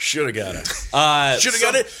 Shoulda Gotta. Shoulda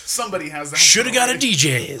got it. Somebody has that. Shoulda Gotta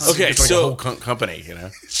DJs. Okay, It's like so- a whole company, you know.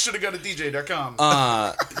 Shoulda got a DJ.com.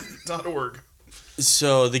 .org.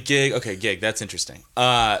 So the gig, that's interesting.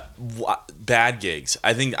 Bad gigs.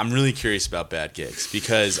 I think I'm really curious about bad gigs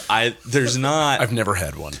because there's not. I've never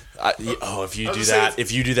had one. If you I do was that, saying-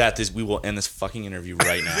 if you do that, we will end this fucking interview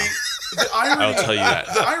right now. The irony, I'll tell you that.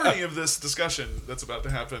 The irony of this discussion that's about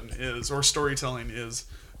to happen or storytelling is,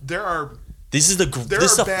 This is there a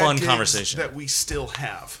are bad fun gigs conversation. that we still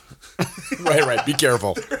have. Right. Be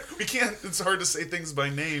careful. We can't. It's hard to say things by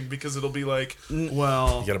name because it'll be like,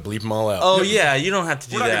 well, You got to bleep them all out. Oh yeah, you don't have to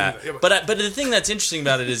do We're not gonna that. do that, yeah, but the thing that's interesting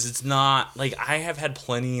about it is it's not like I have had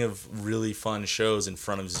plenty of really fun shows in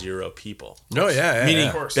front of 0 people. No, yeah. Meaning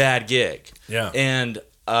Of course. bad gig. Yeah. And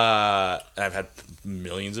I've had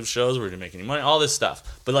millions of shows where we didn't make any money, all this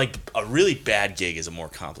stuff. But like a really bad gig is a more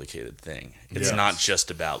complicated thing. It's Yes. not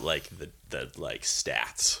just about like the like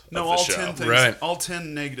stats. no, of the all show. 10 things, Right. all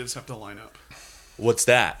 10 negatives have to line up. What's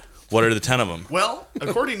that? What are the 10 of them? Well,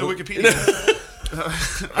 according to Wikipedia,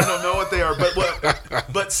 I don't know what they are,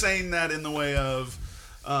 but saying that in the way of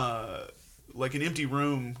like an empty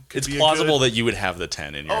room could It's be plausible a good, that you would have the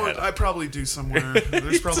 10 in your Oh, head. I probably do somewhere.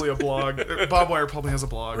 There's probably a blog. Bob Wire probably has a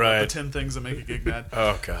blog. Right. About the 10 things that make a gig bad.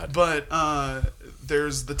 Oh, God. But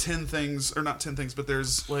there's the 10 things, or not 10 things, but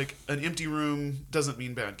there's like an empty room doesn't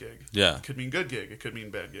mean bad gig. Yeah. It could mean good gig. It could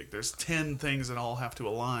mean bad gig. There's 10 things that all have to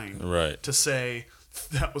align Right. to say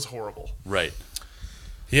that was horrible. Right.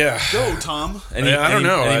 Yeah. Go, Tom. I don't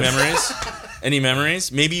know. Any memories? Any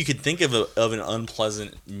memories? Maybe you could think of an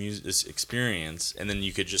unpleasant music experience, and then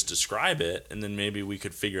you could just describe it, and then maybe we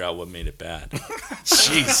could figure out what made it bad.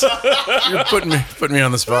 Jeez. You're putting me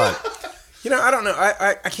on the spot. I don't know.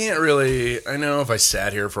 I can't really. I know if I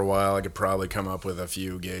sat here for a while, I could probably come up with a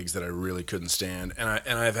few gigs that I really couldn't stand, and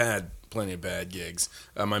I've had plenty of bad gigs.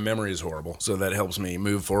 My memory is horrible, so that helps me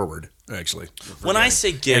move forward. Actually, When I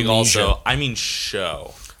say gig, Amnesia. also I mean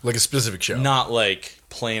show, like a specific show, not like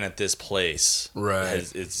playing at this place.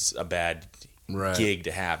 Right. It's a bad Right. gig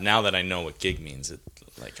to have. Now that I know what gig means, I'm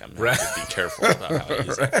Right. have to be careful about how I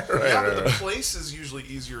use it. Yeah, but the place is usually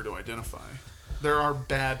easier to identify. There are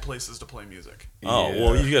bad places to play music. Oh Yeah.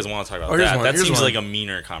 well, you guys want to talk about here's that? one, That here's seems one. like a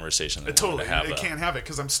meaner conversation. Than Totally, to have, it though. can't have it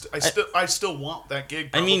because I still want that gig.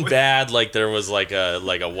 I mean, probably. bad. Like there was like a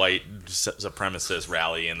white supremacist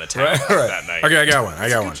rally in the town Right. that night. Okay, I got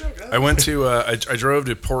one. joke. I went to. I drove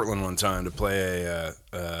to Portland one time to play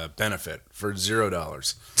a benefit for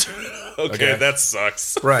 $0. Okay, that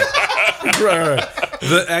sucks. Right.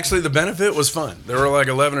 right. Actually, the benefit was fun. There were like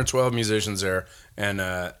 11 or 12 musicians there, and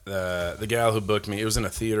the gal who booked me, it was in a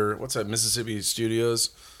theater. What's that? Mississippi Studios.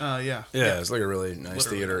 Yeah. Yeah, it's like a really nice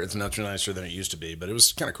Literally. theater. It's much nicer than it used to be, but it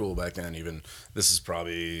was kind of cool back then. Even this is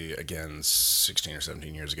probably again 16 or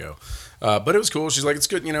 17 years ago, but it was cool. She's like, it's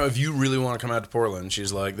good. If you really want to come out to Portland,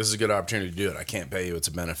 she's like, this is a good opportunity to do it. I can't pay you; it's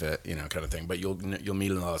a benefit, kind of thing. But you'll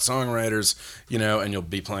meet a lot of songwriters, and you'll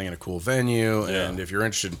be playing in a cool venue. Yeah. And if you're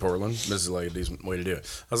interested in Portland, this is like a decent way to do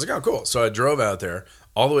it. I was like, oh, cool. So I drove out there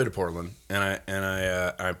all the way to Portland, and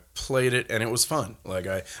I played it, and it was fun. Like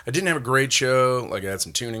I didn't have a great show. Like I had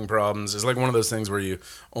some tuning problems. It's like one of those things where you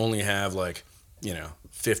only have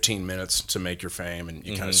 15 minutes to make your fame, and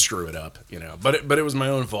you kind of screw it up, But it was my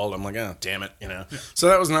own fault. I'm like, oh, damn it, So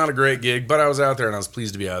that was not a great gig, but I was out there, and I was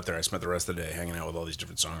pleased to be out there. I spent the rest of the day hanging out with all these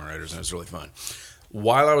different songwriters, and it was really fun.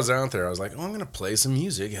 While I was out there, I was like, oh, I'm going to play some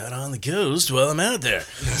music out on the coast while I'm out there.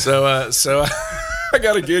 So I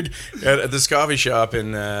got a gig at this coffee shop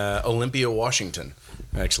in Olympia, Washington,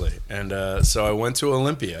 actually. And so I went to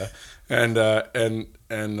Olympia, and I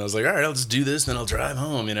was like, all right, I'll just do this, then I'll drive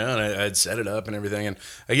home, And I'd set it up and everything. And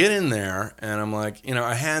I get in there, and I'm like,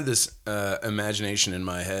 I had this imagination in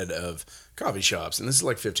my head of coffee shops, and this is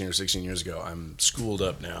like 15 or 16 years ago. I'm schooled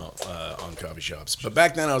up now on coffee shops, but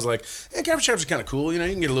back then I was like, coffee shops are kind of cool, you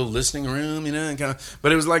can get a little listening room, and kind of,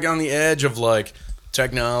 but it was like on the edge of like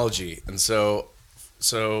technology, and so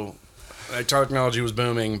technology was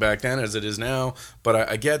booming back then as it is now. But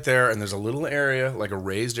I get there, and there's a little area, like a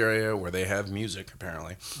raised area, where they have music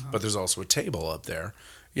apparently, but there's also a table up there,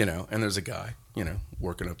 and there's a guy,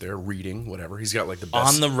 working up there reading whatever. He's got like the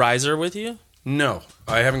best On the riser with you? No,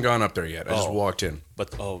 I haven't gone up there yet. I just walked in.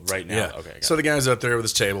 But right now. Yeah. Okay. So the guy's up there with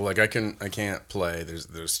his table. Like I can't play.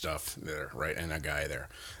 There's stuff there, right, and a guy there,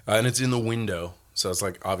 and it's in the window. So it's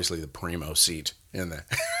like obviously the primo seat in the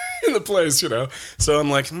in the place, So I'm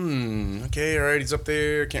like, okay, all right, he's up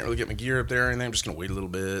there. Can't really get my gear up there or anything. I'm just gonna wait a little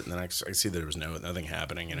bit, and then I see that there was nothing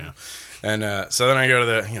happening, And so then I go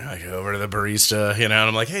to I go over to the barista, and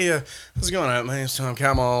I'm like, hey, how's it going? My name's Tom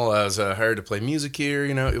Camel. I was hired to play music here.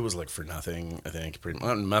 It was like for nothing, I think, pretty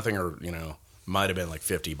much nothing, or might have been like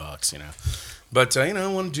 $50, But, I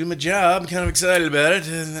want to do my job. I'm kind of excited about it.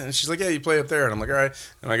 And she's like, yeah, you play up there. And I'm like, all right.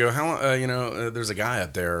 And I go, how long, there's a guy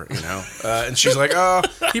up there, And she's like, oh,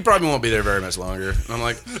 he probably won't be there very much longer. And I'm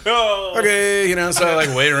like, okay, so I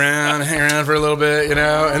like wait around, hang around for a little bit,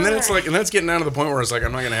 And then it's like, and that's getting down to the point where it's like,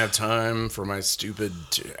 I'm not going to have time for my stupid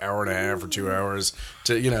hour and a half or 2 hours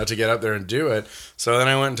to, to get up there and do it. So then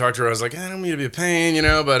I went and talked to her. I was like, I don't mean to be a pain,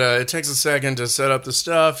 but it takes a second to set up the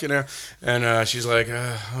stuff, And she's like,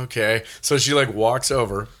 okay. So she like walks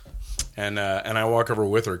over, and I walk over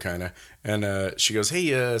with her kind of, and she goes,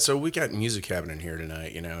 hey, so we got music happening here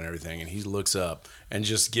tonight, and everything. And he looks up and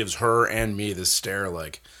just gives her and me this stare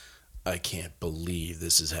like, I can't believe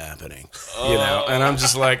this is happening, And I'm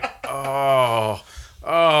just like,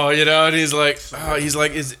 and he's like,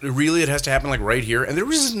 is it really, it has to happen like right here? And there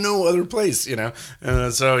was just no other place, And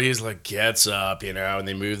so he's like, gets up, and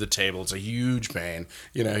they move the table. It's a huge pain,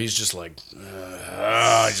 He's just like, he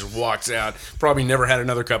just walks out. Probably never had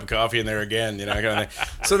another cup of coffee in there again, kind of thing.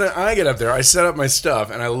 So then I get up there, I set up my stuff,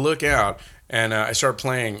 and I look out. And I start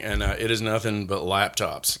playing, and it is nothing but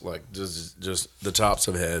laptops, like just the tops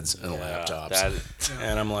of heads and laptops.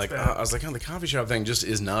 And I'm like, I was like, the coffee shop thing just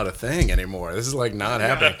is not a thing anymore. This is like not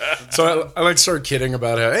happening. So I like start kidding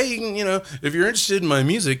about how, hey, you can, if you're interested in my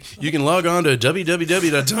music, you can log on to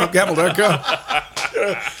www.tomcapel.com.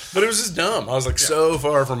 But it was just dumb. I was like so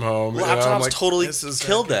far from home. Laptops like, totally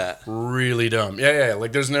killed that. Really dumb. Yeah.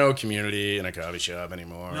 Like there's no community in a coffee shop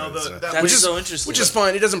anymore. No, which is so interesting. Which is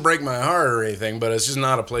fine. It doesn't break my heart or anything, but it's just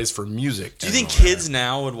not a place for music. Do you think kids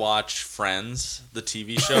now would watch Friends, the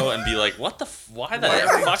TV show, and be like, "What the? Why the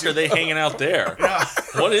fuck are they hanging out there?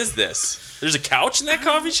 What is this? There's a couch in that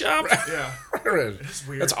coffee shop? Yeah, it's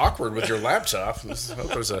weird. That's awkward with your laptop.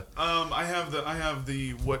 I have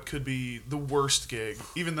the what could be the worst gig,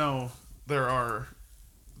 even though there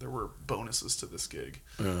were bonuses to this gig.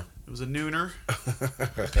 It was a nooner,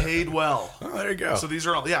 paid well. Oh, there you go. So these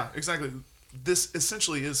are all, exactly. This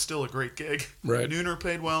essentially is still a great gig. Right. Nooner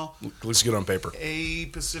paid well. Looks good on paper. A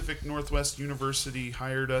Pacific Northwest University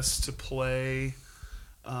hired us to play.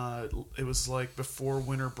 It was like before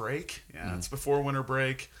winter break. Yeah, it's before winter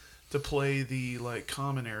break, to play the like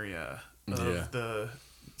common area of the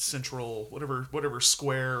central whatever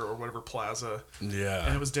square or whatever plaza. Yeah.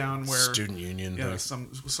 And it was down where Student Union. Yeah,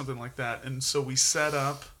 something like that. And so we set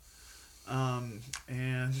up, and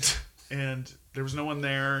there was no one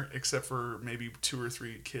there except for maybe 2 or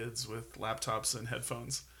 3 kids with laptops and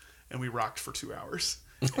headphones, and we rocked for 2 hours,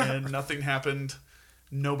 and nothing happened.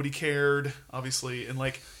 Nobody cared, obviously, and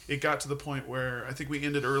like it got to the point where I think we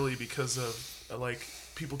ended early because of like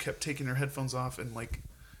people kept taking their headphones off and like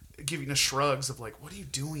giving us shrugs of like, "What are you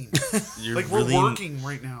doing? Like we're working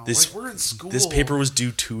right now. Like we're in school. This paper was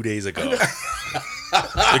due 2 days ago.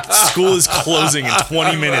 Like, school is closing in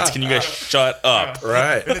 20 minutes. Can you guys shut up?"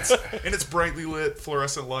 Right. And it's brightly lit,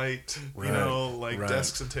 fluorescent light. Right.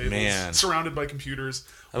 Desks and tables, surrounded by computers.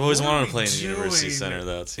 I've always wanted to play in the University Center,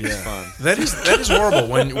 though. It seems fun. That is horrible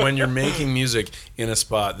when you're making music in a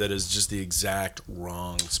spot that is just the exact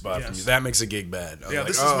wrong spot for you. That makes a gig bad.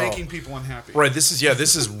 This is making people unhappy. Right.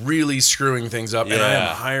 This is really screwing things up, and I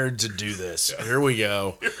am hired to do this. Here we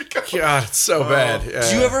go. God, it's so bad. Yeah.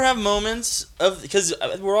 Do you ever have moments of, because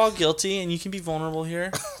we're all guilty, and you can be vulnerable here,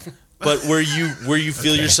 but where you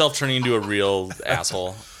feel yourself turning into a real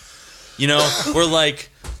asshole? Where like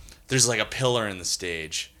there's like a pillar in the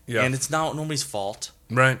stage, and it's not nobody's fault.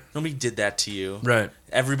 Right. Nobody did that to you. Right.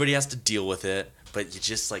 Everybody has to deal with it, but you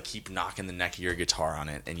just like keep knocking the neck of your guitar on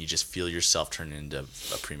it, and you just feel yourself turn into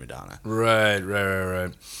a prima donna. Right.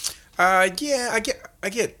 I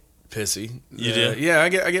get pissy. You do? Yeah, I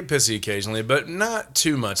get pissy occasionally, but not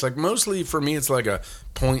too much. Like mostly for me, it's like a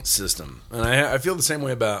point system, and I feel the same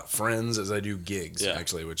way about Friends as I do gigs,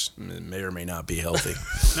 actually, which may or may not be healthy.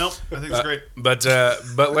 Nope, I think it's great. But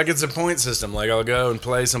like it's a point system. Like I'll go and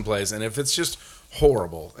play someplace, and if it's just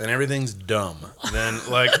horrible and everything's dumb, then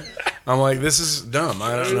like I'm like, this is dumb.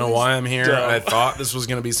 I don't know why I'm here. I thought this was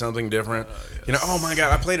going to be something different. Oh my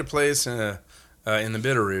god, I played a place in the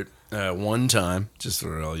Bitterroot. One time, just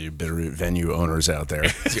for all you Bitterroot venue owners out there,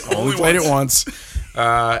 only played it once,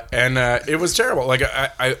 and it was terrible. Like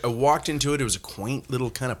I walked into it; it was a quaint little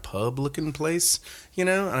kind of pub looking place, and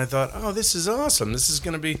I thought, oh, this is awesome. This is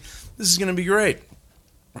gonna be great.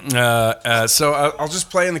 So I'll just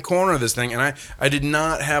play in the corner of this thing, and I did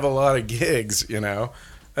not have a lot of gigs, you know.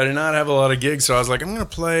 I did not have a lot of gigs, so I was like, I'm going to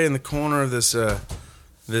play in the corner of this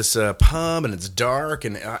pub, and it's dark,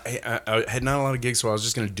 and I had not a lot of gigs, so I was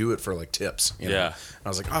just going to do it for like tips. You know? Yeah. And I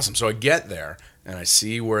was like, awesome. So I get there, and I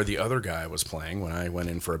see where the other guy was playing when I went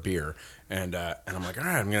in for a beer, and I'm like, all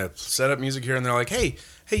right, I'm going to set up music here, and they're like, hey,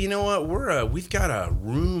 you know what? We've got a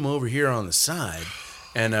room over here on the side.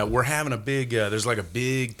 And we're having a big, there's like a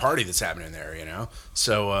big party that's happening there, you know?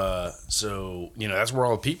 So you know, that's where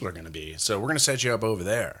all the people are going to be. So we're going to set you up over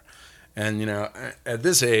there. And, you know, at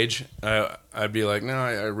this age, I'd be like, no,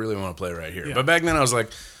 I really want to play right here. Yeah. But back then I was like,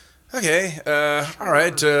 okay, all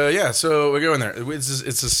right, yeah, so we go in there. It's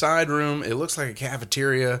a side room. It looks like a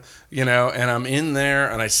cafeteria, you know, and I'm in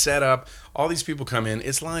there, and I set up. All these people come in.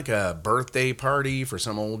 It's like a birthday party for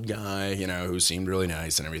some old guy, you know, who seemed really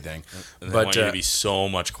nice and everything. And they want you to be so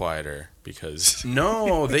much quieter because...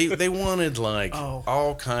 No, they wanted, like,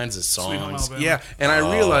 all kinds of songs. Yeah, and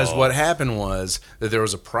I realized what happened was that there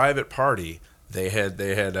was a private party. They had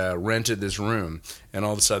rented this room, and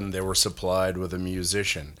all of a sudden they were supplied with a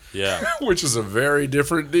musician. Yeah. Which is a very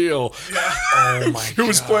different deal. Yeah. Oh, my God. Who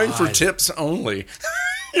was playing for tips only.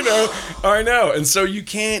 You know, I know. And so you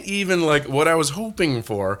can't even, like, what I was hoping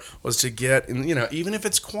for was to get, in, you know, even if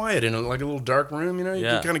it's quiet in like a little dark room, you know, you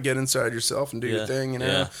can kind of get inside yourself and do your thing, you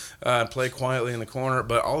know, play quietly in the corner.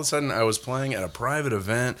 But all of a sudden I was playing at a private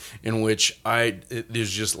event in which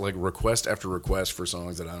there's just like request after request for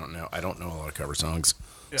songs that I don't know. I don't know a lot of cover songs.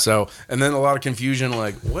 Yeah. So, and then a lot of confusion,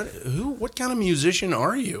 like, what kind of musician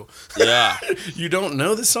are you? Yeah. You don't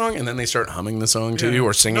know the song, and then they start humming the song to you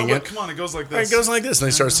or singing it. Come on, it goes like this. It goes like this, and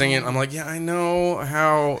they start singing. I'm like, yeah, I know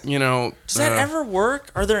how, you know. Does that ever work?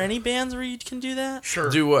 Are there any bands where you can do that? Sure.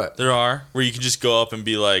 Do what? There are, where you can just go up and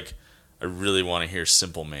be like, I really want to hear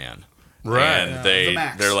Simple Man. Right.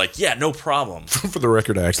 And they're like, yeah, no problem. For the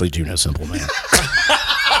record, I actually do know Simple Man.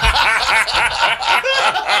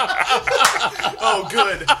 Oh,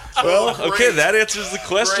 good. Well, okay, that answers the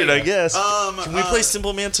question, Great. I guess. Can we play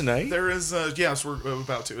Simple Man tonight? There is, yes, we're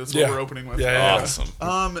about to. That's what we're opening with. Yeah. Awesome.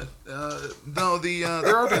 No,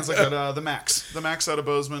 there are bands like that. The Max out of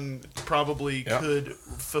Bozeman probably could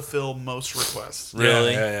fulfill most requests.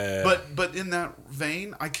 Really? Yeah. But in that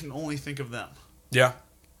vein, I can only think of them. Yeah.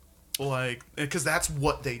 Like, because that's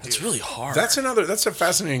what they do. It's really hard. That's a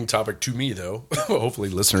fascinating topic to me, though. Hopefully,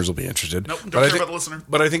 listeners will be interested. Nope, don't care about the listener.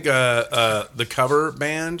 But I think the cover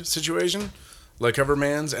band situation, like cover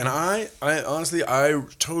bands, and I honestly, I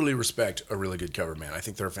totally respect a really good cover band. I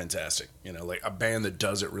think they're fantastic. You know, like a band that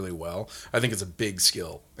does it really well. I think it's a big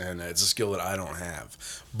skill, and it's a skill that I don't have.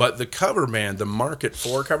 But the cover band, the market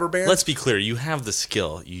for cover bands. Let's be clear. You have the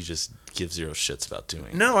skill. You just give zero shits about doing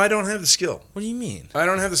it. No, I don't have the skill. What do you mean? I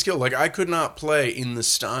don't have the skill. Like, I could not play in the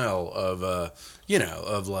style of,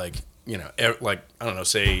 like, I don't know,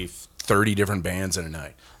 say 30 different bands in a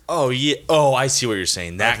night. Oh, yeah. Oh, I see what you're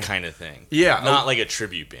saying. That kind of thing. Yeah. Not like a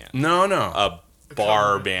tribute band. No. A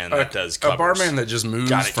bar band that does covers. A bar band that just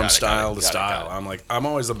moves from style to style. Got it. I'm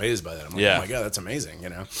always amazed by that. I'm like, oh my God, that's amazing, you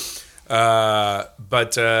know?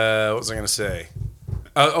 But what was I going to say?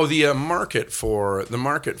 The market for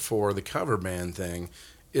the cover band thing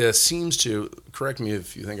seems to, correct me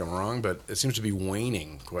if you think I'm wrong, but it seems to be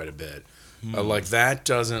waning quite a bit. Like, that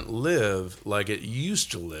doesn't live like it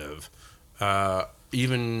used to live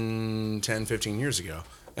even 10, 15 years ago.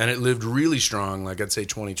 And it lived really strong, like I'd say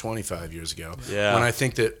 20, 25 years ago. Yeah. When I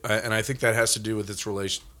think that has to do with its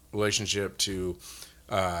relationship to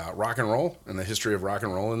rock and roll and the history of rock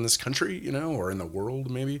and roll in this country, you know, or in the world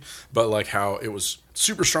maybe. But like how it was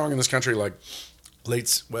super strong in this country, like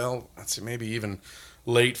maybe even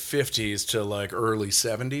late 50s to like early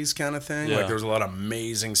 70s kind of thing. Yeah. Like there was a lot of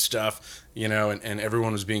amazing stuff, you know, and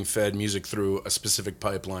everyone was being fed music through a specific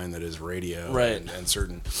pipeline that is radio, right, and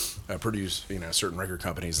certain certain record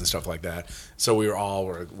companies and stuff like that. So we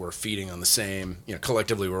were feeding on the same, you know,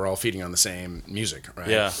 collectively we're all feeding on the same music, right?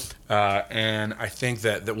 Yeah. And I think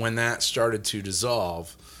that when that started to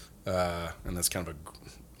dissolve, and that's kind of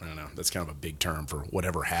that's kind of a big term for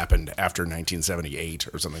whatever happened after 1978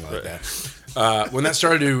 or something like that. When that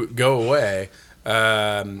started to go away,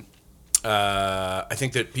 I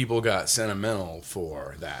think that people got sentimental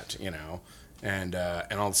for that, you know, and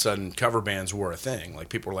all of a sudden cover bands were a thing. Like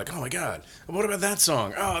people were like, "Oh my God, what about that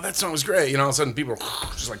song? Oh, that song was great." You know, all of a sudden people were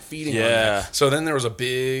just like feeding on that. So then there was a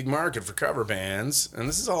big market for cover bands, and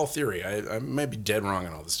this is all theory. I might be dead wrong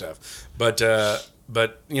on all this stuff, but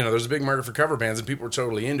you know, there's a big market for cover bands, and people were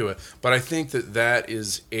totally into it. But I think that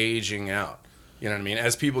is aging out. You know what I mean?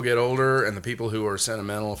 As people get older, and the people who are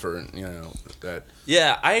sentimental for that.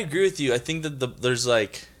 Yeah, I agree with you. I think that there's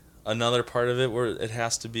like another part of it where it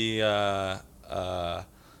has to be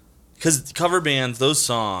because cover bands, those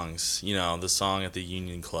songs, the song at the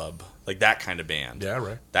Union Club, like that kind of band. Yeah,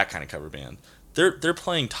 right. That kind of cover band. They're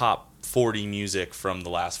playing top 40 music from the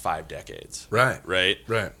last 5 decades. Right.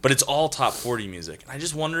 But it's all top 40 music. And I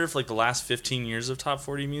just wonder if like the last 15 years of top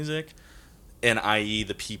 40 music, and i.e.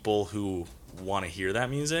 the people who want to hear that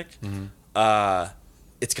music,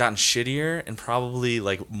 it's gotten shittier and probably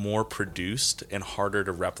like more produced and harder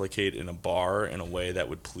to replicate in a bar in a way that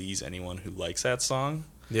would please anyone who likes that song.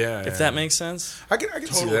 Yeah, if that makes sense. I can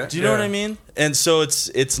see that. Do you know what I mean? And so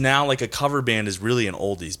it's now like a cover band is really an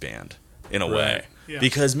oldies band in a way. Yeah.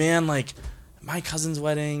 Because man, like my cousin's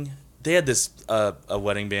wedding, they had this a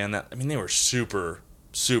wedding band that they were super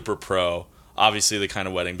super pro. Obviously the kind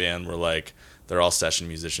of wedding band where like they're all session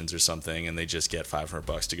musicians or something, and they just get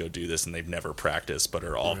 $500 to go do this, and they've never practiced, but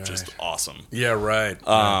are all just awesome. Yeah, right.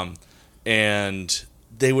 And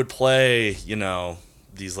they would play,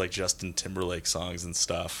 these like Justin Timberlake songs and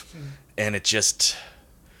stuff, and it just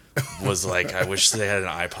was like, I wish they had an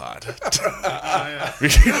iPod.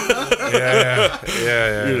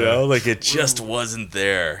 Yeah. Like it just wasn't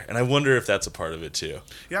there, and I wonder if that's a part of it too.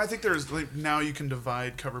 Yeah, I think there's like now you can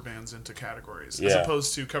divide cover bands into categories as Yeah.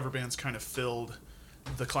 opposed to cover bands kind of filled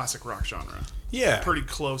the classic rock genre. Yeah. Pretty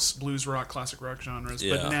close blues rock, classic rock genres.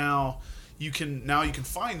 Yeah. But now you can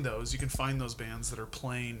find those. You can find those bands that are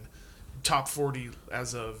playing top 40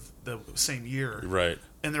 as of the same year. Right.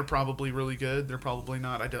 And they're probably really good. They're probably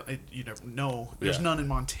not. You never know. There's Yeah. none in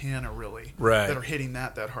Montana really Right. that are hitting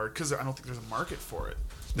that hard because I don't think there's a market for it.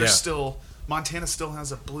 There's Montana still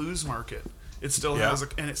has a blues market. It still has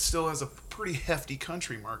it still has a pretty hefty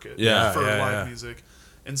country market for live music.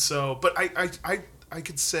 And so, but I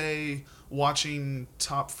could say watching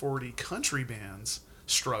top 40 country bands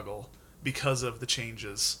struggle because of the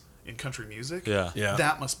changes in country music. Yeah.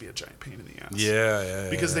 That must be a giant pain in the ass. Yeah.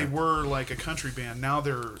 Because they were like a country band. Now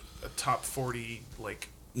they're a top 40 like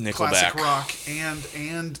Nickelback. classic rock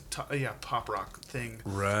and pop rock thing.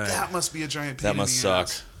 Right. That must be a giant pain That in must the suck.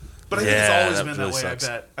 ass. But I think Yeah, it's always that been really that way.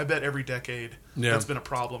 sucks. I bet every decade Yeah. that's been a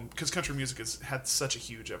problem because country music has had such a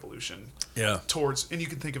huge evolution. Yeah. Towards, and you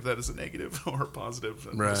can think of that as a negative or a positive.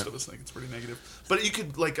 And Right. most of us think it's pretty negative. But you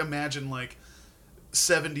could like imagine like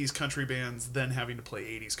 70s country bands then having to play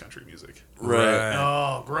 80s country music. Right.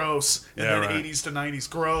 Oh, gross. And Yeah, then right. 80s to 90s,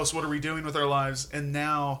 gross. What are we doing with our lives? And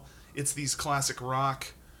now it's these classic rock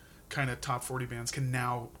kind of top 40 bands can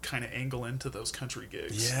now kind of angle into those country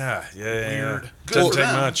gigs. Yeah. Weird. Good Doesn't for take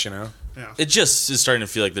them. much, Yeah. It just is starting to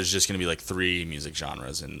feel like there's just going to be like 3 music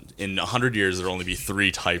genres, and in 100 years there'll only be 3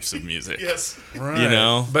 types of music. Yes. Right. You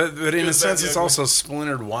know? But in Good, a sense, bad, it's ugly. also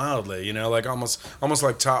splintered wildly. Like almost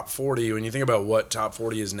like top 40. When you think about what top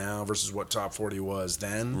 40 is now versus what top 40 was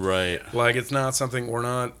then, Right. like it's not something we're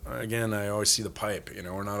not. Again, I always see the pipe.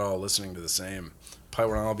 We're not all listening to the same pipe.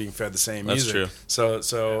 We're not all being fed the same That's music. true.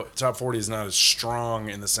 So top 40 is not as strong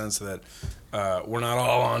in the sense that we're not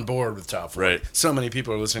all on board with top 40. Right. So many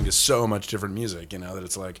people are listening to so much different music. That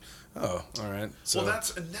it's like, oh, all right. So Well,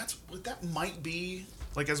 that might be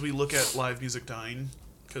like as we look at live music dying,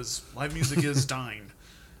 because live music is dying.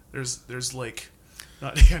 There's like,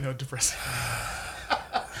 not depressing.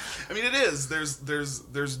 I mean, it is.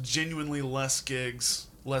 There's genuinely less gigs,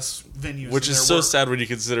 less venues, Which than is there so were. sad when you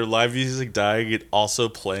consider live music dying, and also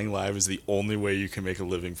playing live is the only way you can make a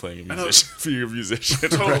living playing a know. musician. Being a musician.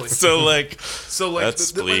 Totally. So like That's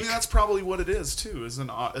that's bleak. that's probably what it is too. Is an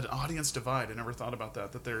audience divide. I never thought about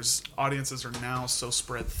that. That there's audiences are now so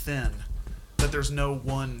spread thin that there's no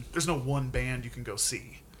one band you can go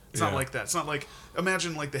see. It's not Yeah. like that. It's not like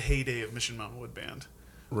imagine like the heyday of Mission Mountain Wood Band,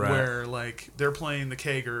 Right. where like they're playing the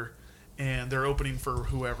Kager and they're opening for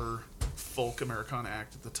whoever folk Americana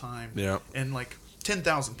act at the time. Yeah. And like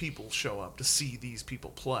 10,000 people show up to see these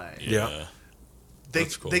people play. Yeah.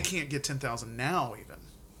 That's cool. They can't get 10,000 now even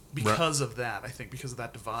because of that. I think because of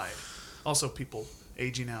that divide. Also, people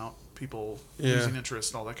aging out, people losing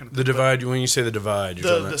interest, all that kind of The thing. divide. When you say the divide, you're But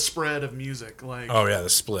talking the about, spread of music, like the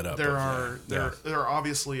split up. there of, there are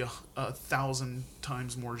obviously 1,000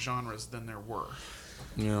 times more genres than there were,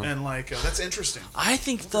 yeah. and like that's interesting. I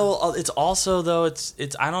think though it's also though it's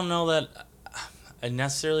I don't know that I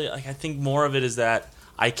necessarily like. I think more of it is that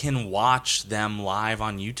I can watch them live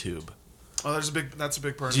on YouTube. Oh, that's a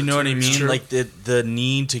big part. Do you of it know what too. I mean? Sure. Like the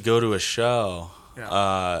need to go to a show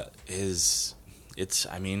Yeah. is it's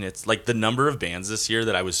like the number of bands this year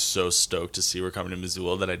that I was so stoked to see were coming to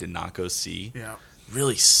Missoula that I did not go see. Yeah.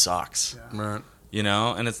 Really sucks. Yeah. Right. you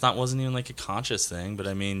know, and wasn't even like a conscious thing. But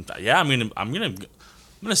I mean, yeah, I'm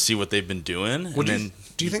gonna see what they've been doing. And then,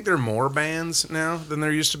 do you think there are more bands now than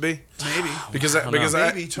there used to be? Maybe Because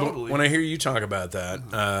totally. When I hear you talk about that,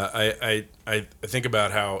 I think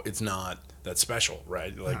about how it's not that special,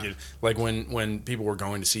 right? Like when people were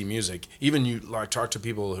going to see music, even you like talk to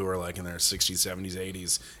people who are like in their 60s,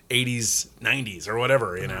 70s, 80s, 90s, or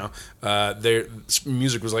whatever, you know, their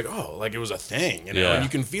music was like, oh, like it was a thing, you know, Yeah. and you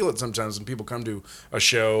can feel it sometimes when people come to a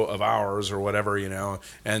show of ours or whatever, you know,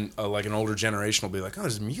 and like an older generation will be like, oh,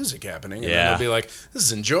 there's music happening, and then they'll be like, this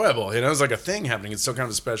is enjoyable, you know, it's like a thing happening. It's still kind of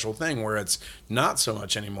a special thing where it's not so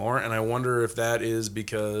much anymore, and I wonder if that is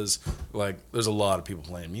because like there's a lot of people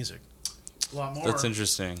playing music. A lot more. That's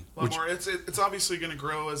interesting. A lot more. It's obviously going to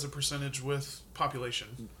grow as a percentage with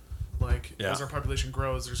population. Like, as our population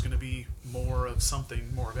grows, there's going to be more of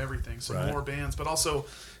something, more of everything. So more bands, but also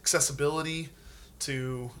accessibility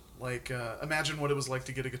to, like, imagine what it was like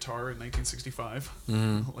to get a guitar in 1965.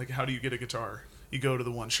 Mm-hmm. Like, how do you get a guitar? You go to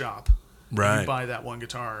the one shop. Right. And you buy that one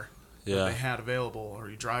guitar that Yeah. they had available, or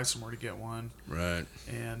you drive somewhere to get one. Right.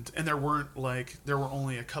 And there were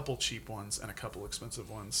only a couple cheap ones and a couple expensive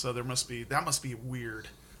ones. So that must be weird.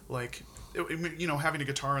 Like, you know, having a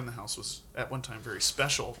guitar in the house was at one time very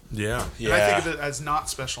special. Yeah. And I think of it as not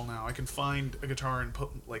special now. I can find a guitar in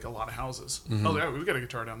like a lot of houses. Mm-hmm. Oh yeah, we've got a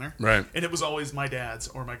guitar down there. Right. And it was always my dad's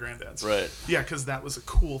or my granddad's. Right. Yeah, because that was a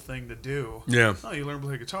cool thing to do. Yeah. Oh, you learn to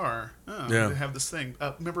play guitar. Oh, Yeah. they have this thing.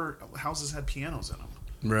 Remember, houses had pianos in them.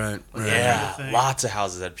 Right. Right. Yeah, thing. lots of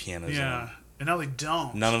houses had pianos in Yeah. them. And now they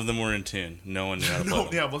don't. None of them were in tune. No one knew how to play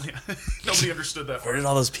them. Yeah, well, yeah. Nobody understood that. Where did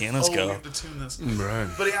all those pianos We go? have to tune this. Right.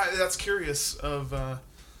 But yeah, that's curious. I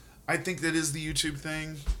think that is the YouTube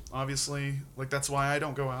thing. Obviously, like that's why I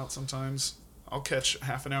don't go out sometimes. I'll catch a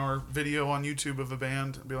half an hour video on YouTube of a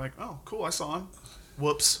band and be like, "Oh, cool, I saw him."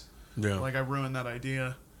 Whoops. Yeah. Like I ruined that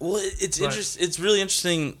idea. Well, it's really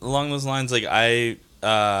interesting along those lines. Like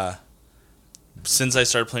since I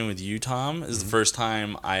started playing with you, Tom, is the first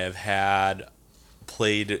time I have had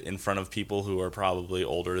played in front of people who are probably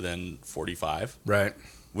older than 45 Right.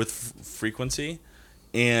 with frequency.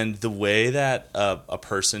 And the way that a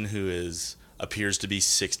person who appears to be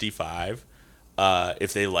 65,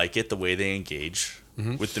 if they like it, the way they engage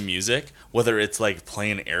with the music, whether it's like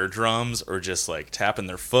playing air drums or just like tapping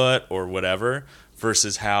their foot or whatever,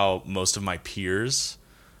 versus how most of my peers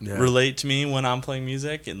relate to me when I'm playing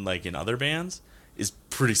music and like in other bands, is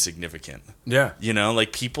pretty significant. Yeah. You know,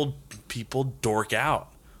 like people dork out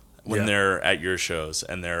when they're at your shows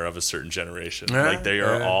and they're of a certain generation. Like they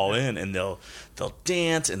are all in, and they'll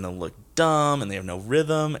dance and they'll look dumb and they have no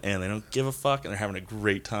rhythm and they don't give a fuck and they're having a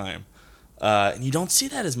great time. And you don't see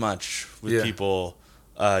that as much with people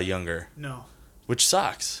younger. No. Which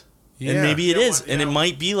sucks. Yeah. And maybe it Yeah, is, well, and yeah. it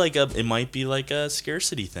might be like a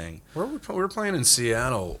scarcity thing. We were playing in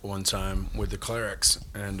Seattle one time with the Clerics,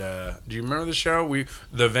 and do you remember the show?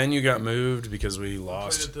 The venue got moved because we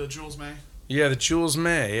lost. Played at the Jules May. Yeah, the Jules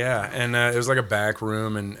May, yeah. And it was like a back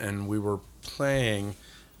room, and we were playing,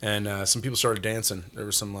 and some people started dancing. There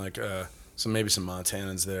was some like maybe some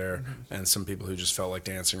Montanans there, and some people who just felt like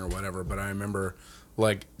dancing or whatever. But I remember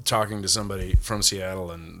like talking to somebody from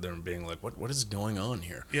Seattle and them being like, "What is going on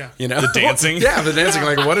here?" Yeah. You know, The dancing? Yeah, the dancing.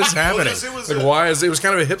 Like, what is happening? it was Like, a- why is it was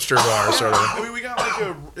kind of a hipster bar sort of. I mean, we got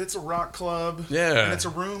like it's a rock club. Yeah. And it's a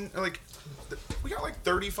room like we got like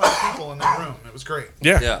 35 people in that room. It was great.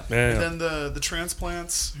 Yeah, Yeah. And then the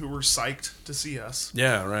transplants who were psyched to see us,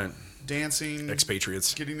 yeah, right. dancing,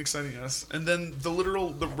 Expatriates. getting excited, yes. And then the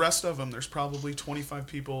rest of them, there's probably 25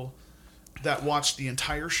 people that watched the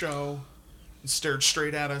entire show and stared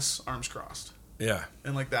straight at us, arms crossed. Yeah.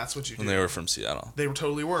 And like that's what you do. And they were from Seattle. They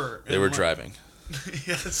totally were. They were driving.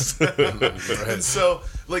 Yes. And so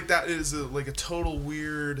like that is like a total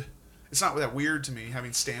weird. It's not that weird to me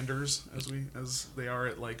having standers as they are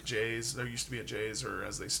at like Jay's. There used to be at Jay's, or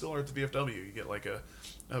as they still are at the VFW. You get like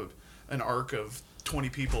an arc of 20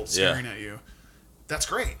 people staring at you. That's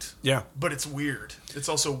great. Yeah. But it's weird. It's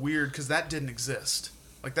also weird because that didn't exist.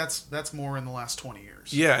 Like that's more in the last 20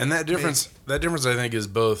 years. Yeah, and that difference I think is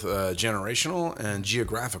both generational and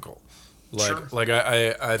geographical. Like, Sure. like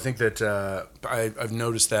I think that I've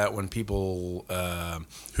noticed that when people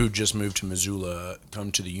who just moved to Missoula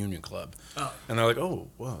come to the Union Club, and they're like, "Oh,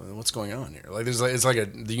 well, what's going on here?" Like,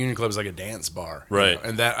 the Union Club is like a dance bar, you Right? know?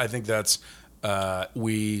 And that I think that's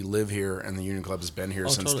we live here, and the Union Club has been here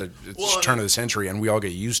since totally. the turn of the century, and we all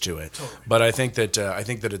get used to it. Totally. But I think that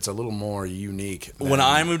it's a little more unique. When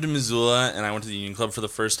I moved to Missoula and I went to the Union Club for the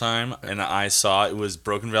first time, and I saw it was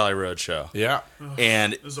Broken Valley Roadshow. Yeah.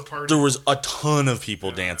 And was a party. there was a ton of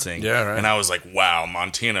people dancing. Yeah, right. And I was like, wow,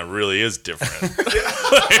 Montana really is different.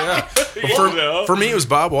 For me, it was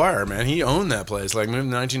Bob Wire, man. He owned that place. Like, moved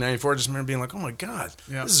in 1994. I just remember being like, oh my God,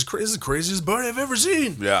 this is the craziest party I've ever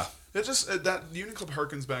seen. Yeah. It just that Union Club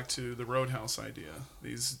harkens back to the Roadhouse idea.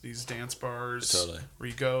 These dance bars, Totally. where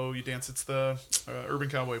you go, you dance. It's the Urban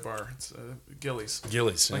Cowboy Bar. It's Gillies.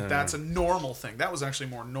 Gillies, That's a normal thing. That was actually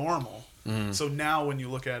more normal. So now when you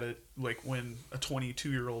look at it, like when a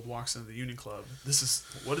 22-year-old walks into the Union Club,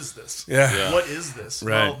 what is this? Yeah. What is this?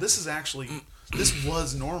 Right. Well, this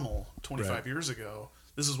was normal 25 years ago.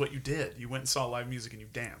 This is what you did. You went and saw live music and you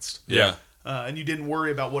danced. Yeah. And you didn't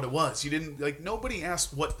worry about what it was. You didn't nobody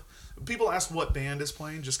asked what. People ask what band is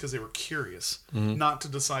playing just because they were curious, not to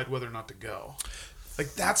decide whether or not to go.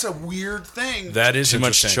 Like, that's a weird thing. That is Too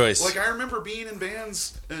much interesting. choice. Like, I remember being in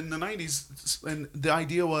bands in the 90s, and the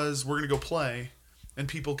idea was we're going to go play, and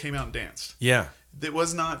people came out and danced. Yeah. It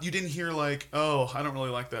was not, you didn't hear like, oh, I don't really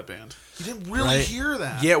like that band. You didn't really hear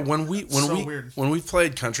that. Yeah, when we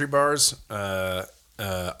played country bars,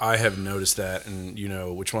 I have noticed that, and you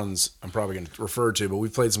know which ones I'm probably going to refer to, but we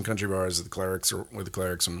played some country bars with the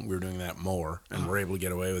Clerics, and we were doing that more, and we're able to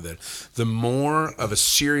get away with it. The more of a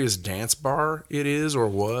serious dance bar it is or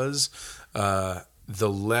was, the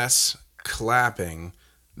less clapping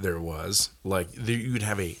there was. Like, you'd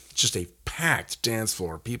have just a packed dance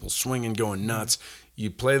floor, people swinging, going nuts. You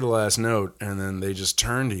play the last note, and then they just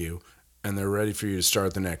turn to you, and they're ready for you to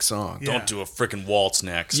start the next song. Yeah. Don't do a freaking waltz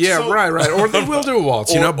next. Yeah, So- right. Or they will do a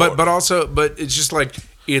waltz, but it's just like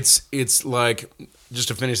it's like, just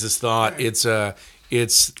to finish this thought, it's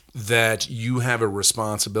that you have a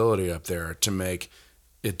responsibility up there to make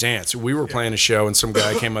it dance. We were playing a show, and some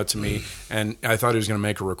guy came up to me, and I thought he was going to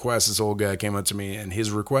make a request. This old guy came up to me, and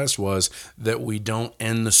his request was that we don't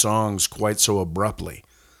end the songs quite so abruptly.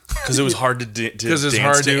 Because it was hard to dance to. Because it's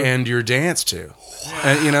hard to end your dance to.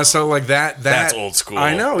 And so like that's old school.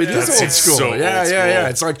 I know, it is That's old school. so yeah, old yeah, yeah. school.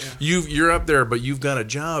 It's like you're up there, but you've got a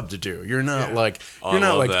job to do. You're not I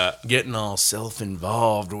love that. getting all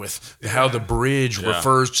self-involved with how the bridge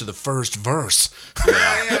refers to the first verse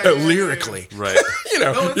lyrically. Right.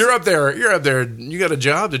 You're up there. You got a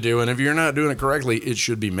job to do, and if you're not doing it correctly, it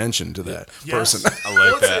should be mentioned to that person.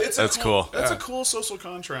 I like that. It's a That's cool. That's a cool social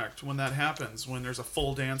contract when that happens, when there's a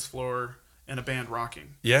full dance floor and a band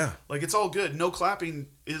rocking. Yeah, Like, it's all good. No clapping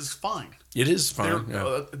is fine. it is fine.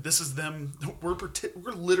 This is them. We're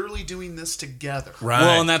literally doing this together. Right.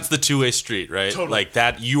 Well, and that's the two-way street, right? Totally. Like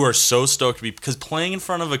that, you are so stoked to be, because playing in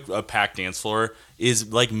front of a packed dance floor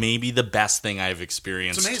is like maybe the best thing I've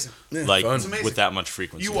experienced. It's amazing. Like fun. It's amazing. with that much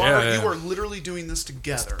frequency. You are literally doing this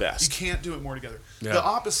together. best. You can't do it more together. Yeah. The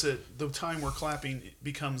opposite, the time we're clapping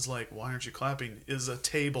becomes like, why aren't you clapping? Is a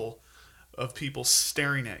table of people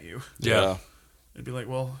staring at you. Yeah. It'd be like,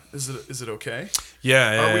 well, is it okay?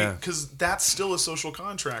 Yeah. Because that's still a social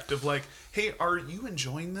contract of like, hey, are you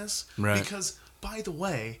enjoying this? Right. Because, by the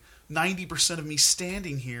way, 90% of me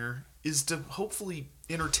standing here is to hopefully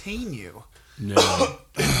entertain you. No.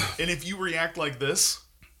 And if you react like this,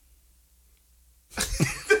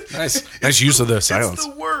 Nice use of the silence.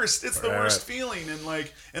 it's the worst. It's the worst Right. feeling.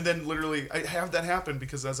 And then literally, I have that happen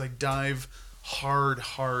because as I dive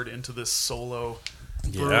hard into this solo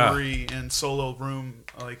brewery and solo room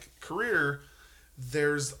like career,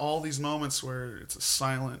 there's all these moments where it's a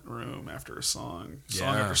silent room after song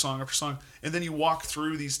after song after song, and then you walk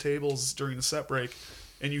through these tables during the set break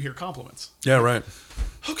and you hear compliments. Yeah, right.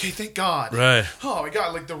 Okay, thank God. Right. Oh my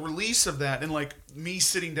God, like the release of that, and like me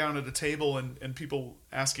sitting down at a table and people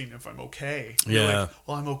asking if I'm okay. You're Yeah. like,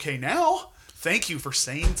 well, I'm okay now. Thank you for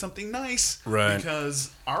saying something nice. Right.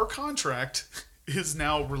 Because our contract is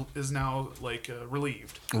now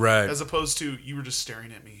relieved. Right. As opposed to you were just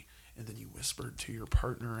staring at me and then you whispered to your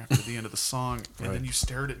partner after the end of the song and then you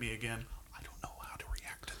stared at me again. I don't know how to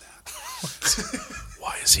react to that.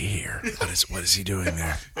 Why is he here? What is he doing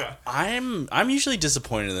there? I'm usually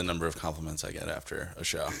disappointed in the number of compliments I get after a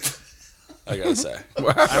show. I gotta say,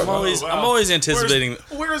 I'm always anticipating.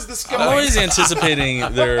 Where is this going? I'm always anticipating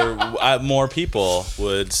more people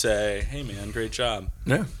would say, "Hey, man, great job."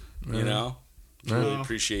 Yeah. You know, really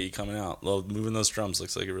appreciate you coming out. Well, moving those drums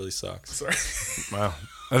looks like it really sucks. Sorry. Wow.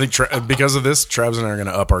 I think because of this, Travis and I are going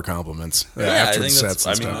to up our compliments Yeah, after I the think sets.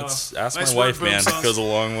 that's. And I mean, stuff. ask Nice my work, wife, Boom man. Sauce. It goes a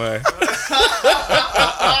long way.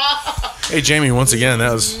 Hey, Jamie, once again,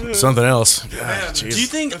 that was something else. Man, Do you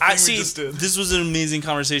think the I thing we see? just did. This was an amazing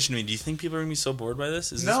conversation to me. Do you think people are gonna be so bored by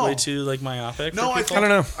this? Is this No. way too like myopic? No, for I people? think, I don't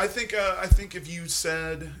know. I think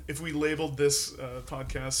if we labeled this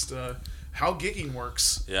podcast "How Gigging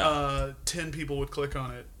Works," Yeah. 10 people would click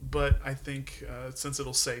on it. But I think since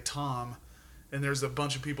it'll say Tom, and there's a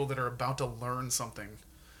bunch of people that are about to learn something,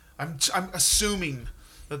 I'm assuming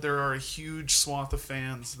that there are a huge swath of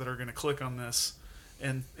fans that are going to click on this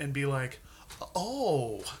and be like,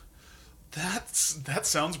 "Oh, that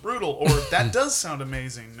sounds brutal," or "That does sound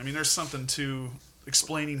amazing." I mean, there's something to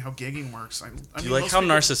explaining how gigging works. I Do mean, you like most how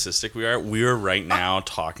people- narcissistic we are? We are right now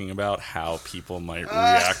talking about how people might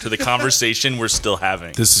react to the conversation we're still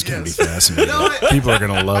having. This is going to Yes. be fascinating. No, People are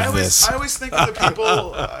going to love this. I always think of the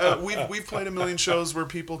people. We've played a million shows where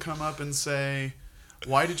people come up and say,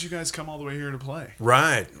 "Why did you guys come all the way here to play?"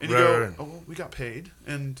 Right. And you go, "Oh, well, we got paid."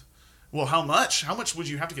 And, well, how much? How much would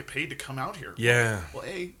you have to get paid to come out here? Yeah. Well,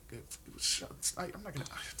 I'm not gonna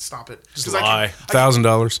stop it. Just 'Cause lie. I could-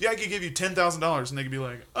 $1,000. Yeah, I could give you $10,000, and they could be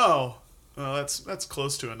like, "Oh, well, that's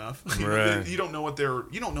close to enough." Right. You don't know what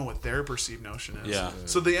their perceived notion is. Yeah.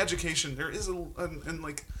 So the education there is and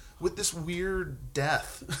like with this weird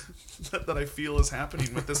death that I feel is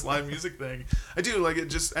happening with this live music thing, I do like it.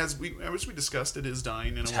 Just as we discussed, it is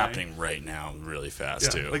dying in It's a way. happening right now, really fast Yeah,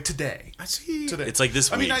 too. like today. I see. Today. It's like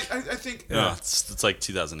this I mean, week. I think. No, it's like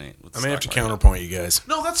 2008. with the I may have to stock market. counterpoint you guys.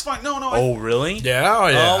 No, that's fine. No. Oh, really? Yeah, oh,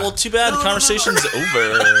 yeah. Oh well, too bad. No, The no, no, conversation's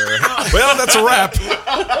over. Well, that's a wrap.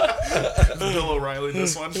 Bill O'Reilly,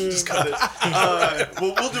 this one. Just cut it.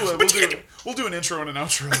 We'll do an intro and an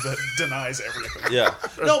outro that denies everything. Yeah.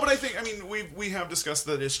 No, but I mean, we have discussed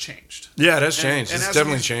that it's changed. Yeah, it has And- changed. and It's as a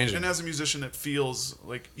definitely mus- changing. And as a musician, it feels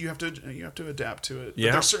like you have to adapt to it. Yeah.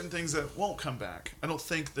 But there's certain things that won't come back. I don't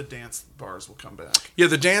think the dance bars will come back. Yeah,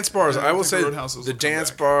 the dance bars. I I don't will think say Roadhouses will the come dance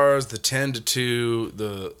back. bars, the 10 to 2,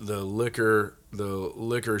 the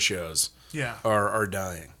liquor shows Yeah. are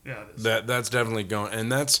dying. Yeah, it is. That's definitely going,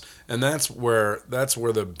 and that's where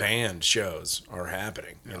the band shows are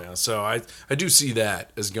happening. You know, so I do see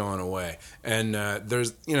that as going away. And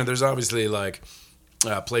there's obviously like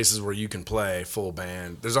places where you can play full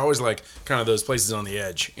band. There's always like kind of those places on the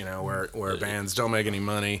edge, you know, where bands don't make any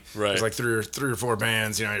money. Right. There's like three or four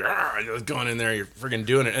bands, you know, you're going in there, you're freaking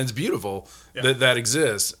doing it, and it's beautiful Yeah. that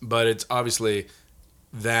exists, but it's obviously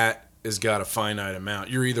that has got a finite amount.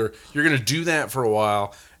 You're going to do that for a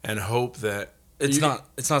while and hope that It's not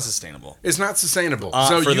sustainable. it's not sustainable.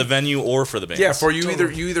 For the venue or for the band. Yeah, for you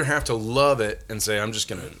Totally. you either have to love it and say I'm just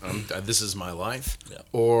gonna this is my life, Yeah.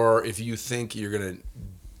 or if you think you're gonna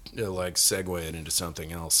like segue it into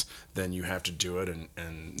something else, then you have to do it and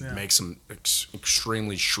Yeah. make some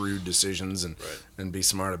extremely shrewd decisions and be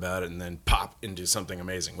smart about it, and then pop into something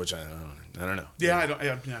amazing, which I don't know. Yeah, I don't.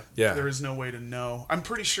 Yeah. There is no way to know. I'm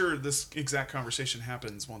pretty sure this exact conversation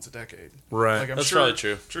happens once a decade. Right. Like I'm That's sure, probably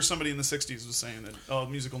true. I'm sure somebody in the '60s was saying that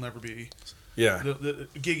music will never be. Yeah. The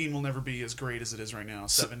gigging will never be as great as it is right now.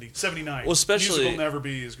 79. Well, especially- music will never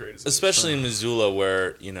be as great as it is. Especially in Missoula,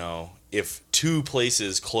 where if two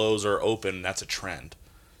places close or open, that's a trend.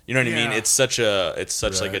 You know what I mean? Yeah. It's such like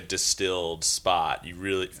a Right. distilled spot.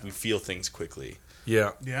 You feel things quickly.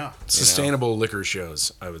 Yeah. Yeah, Sustainable liquor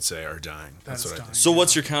shows, I would say, are dying. That's That's what I dying. think. So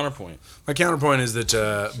what's your counterpoint? My counterpoint is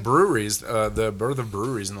that breweries, the birth of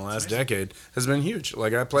breweries in the last decade has been huge.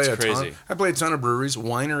 Like I play It's crazy. I play a ton of breweries,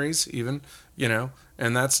 wineries, even,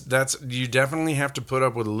 and that's you definitely have to put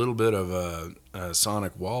up with a little bit of a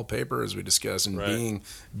sonic wallpaper, as we discussed, and Right.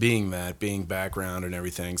 being background and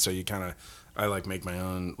everything. So you kind of. I like make my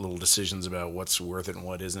own little decisions about what's worth it and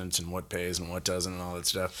what isn't, and what pays and what doesn't, and all that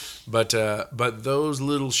stuff. But those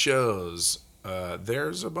little shows,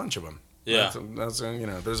 there's a bunch of them. Yeah. that's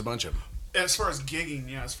there's a bunch of them. as far as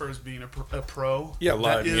gigging, as far as being a pro, Yeah,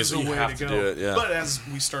 live that is music, the you way have to to go. do it, yeah. But as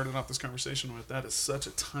we started off this conversation with, that is such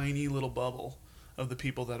a tiny little bubble of the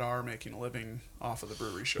people that are making a living off of the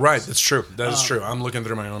brewery shows. Right, that's true. That is true. I'm looking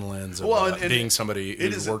through my own lens of and being somebody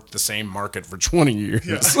it who's is- worked the same market for 20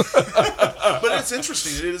 years. But it's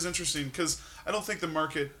interesting. It is interesting because I don't think the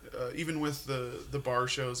market, even with the bar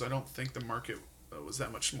shows, I don't think the market was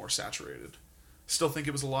that much more saturated. Still think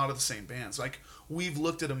it was a lot of the same bands. Like we've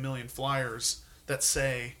looked at a million flyers that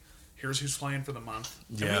say, "Here's who's playing for the month,"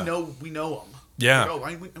 Yeah. and we know them. Yeah.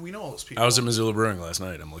 Like, we know all those people. I was at Missoula Brewing last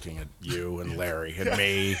night. I'm looking at you and Larry and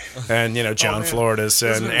me and John man. Floridas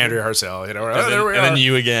and been- Andrea Harcel. And, There we then, and are. then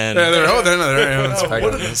you again. Yeah, there. It's Oh, back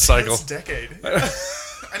what on an the cycle. intense decade.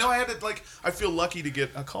 I know I had to I feel lucky to get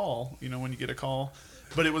a call. When you get a call,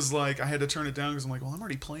 but it was like I had to turn it down because I'm like, well, I'm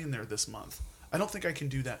already playing there this month. I don't think I can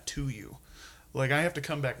do that to you. Like I have to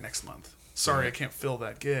come back next month. sorry, I can't fill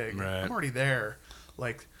that gig. Right. I'm already there.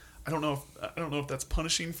 Like, I don't know if that's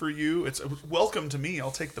punishing for you. It's welcome to me.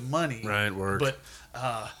 I'll take the money. Right, work. But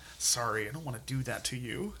sorry, I don't want to do that to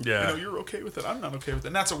you. Yeah. You know, you're okay with it. I'm not okay with it.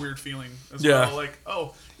 And that's a weird feeling as Yeah. well. Like,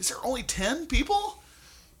 oh, is there only 10 people?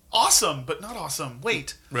 Awesome, but not awesome.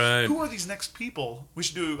 Wait, Right. who are these next people? We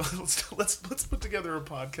should do. Let's put together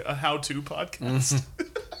a how-to podcast.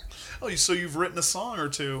 Oh, so you've written a song or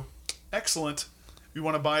two. Excellent. You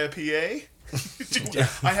want to buy a PA?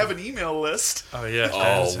 I have an email list. Oh yeah. Oh,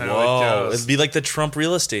 That's how it whoa. goes. It'd be like the Trump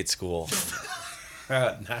real estate school,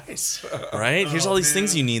 Nice. right? Here's all these man.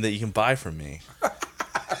 things you need that you can buy from me.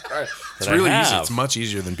 It's I really easy. have. It's much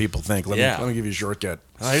easier than people think. Let Yeah. me give you a shortcut.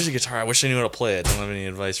 Oh, here's a guitar. I wish I knew how to play it. Don't have any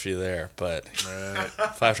advice for you there, but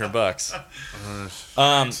 $500.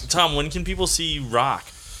 Tom, when can people see you rock?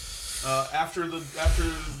 After the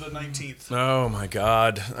 19th. Oh my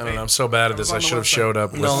God! I don't know. I'm so bad at this. on I the should have website. showed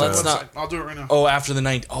up. No, with, let's not. I'll do it right now. Oh, after the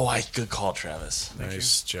night. Oh, good call, Travis.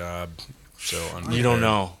 Nice job. So unprepared. You don't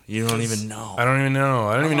know. You don't even know. I don't even know.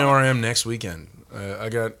 I don't even know where I am next weekend. I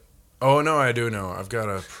got. Oh no, I do know. I've got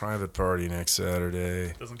a private party next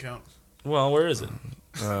Saturday. Doesn't count. Well, where is it?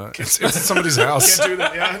 It's at somebody's house. Can't do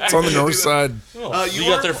that. Yeah, It's on the north side. Oh, you you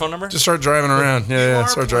got are- their phone number? Just start driving around. Yeah,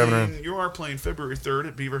 start driving around. You are playing February 3rd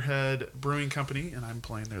at Beaverhead Brewing Company, and I'm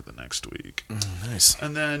playing there the next week. Nice.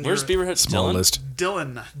 And then Where's you're- Beaverhead? Small Dillon? list.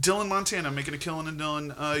 Dillon, Montana, making a killing in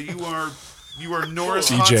Dillon. You are Norris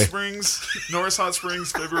DJ. Hot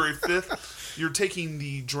Springs, February 5th. You're taking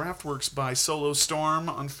the Draftworks by Solo Storm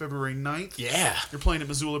on February 9th. Yeah. You're playing at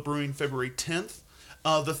Missoula Brewing February 10th.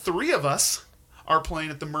 The three of us are playing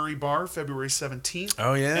at the Murray Bar February 17th.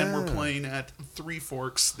 Oh, yeah. And we're playing at Three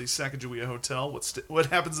Forks, the Sacagawea Hotel. What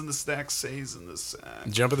happens in the stack stays in the sack.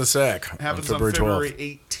 Jump in the sack. Happens on on February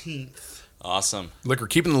February 12th. 18th. Awesome. Liquor,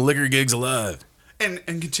 keeping the liquor gigs alive. And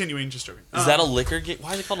continuing, just joking. Is that a liquor gig?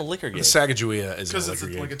 Why is it called a liquor gig? Sacagawea is a Because it's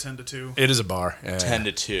liquor like gig. a 10 to 2. It is a bar. Yeah. 10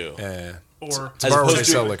 to 2. Yeah. Or It's a bar where they opposed to-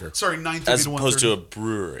 sell liquor. sorry, 9:30 As to 1:30. opposed to a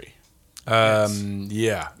brewery.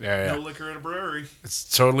 Yeah. No liquor at a brewery.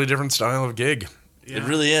 It's a totally different style of gig. Yeah. It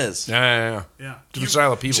really is. Yeah. Yeah. Different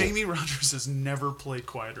style of people. Jamie Rogers has never played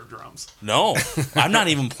quieter drums. No, I'm not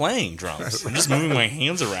even playing drums. I'm just moving my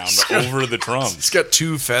hands around over the drums. It's got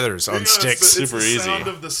two feathers on You know, sticks. super easy.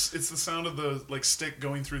 It's the sound of the like stick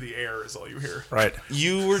going through the air is all you hear. Right.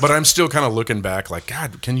 You were. But I'm still kind of looking back like,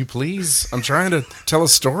 God, can you please? I'm trying to tell a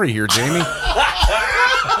story here, Jamie.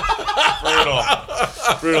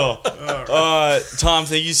 brutal. Tom,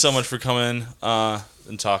 thank you so much for coming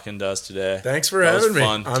and talking to us today. Thanks for That was having me.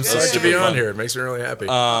 fun. I'm That was psyched to super be on fun. here. It makes me really happy.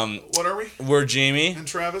 What are we? We're Jamie. And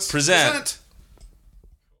Travis? Present.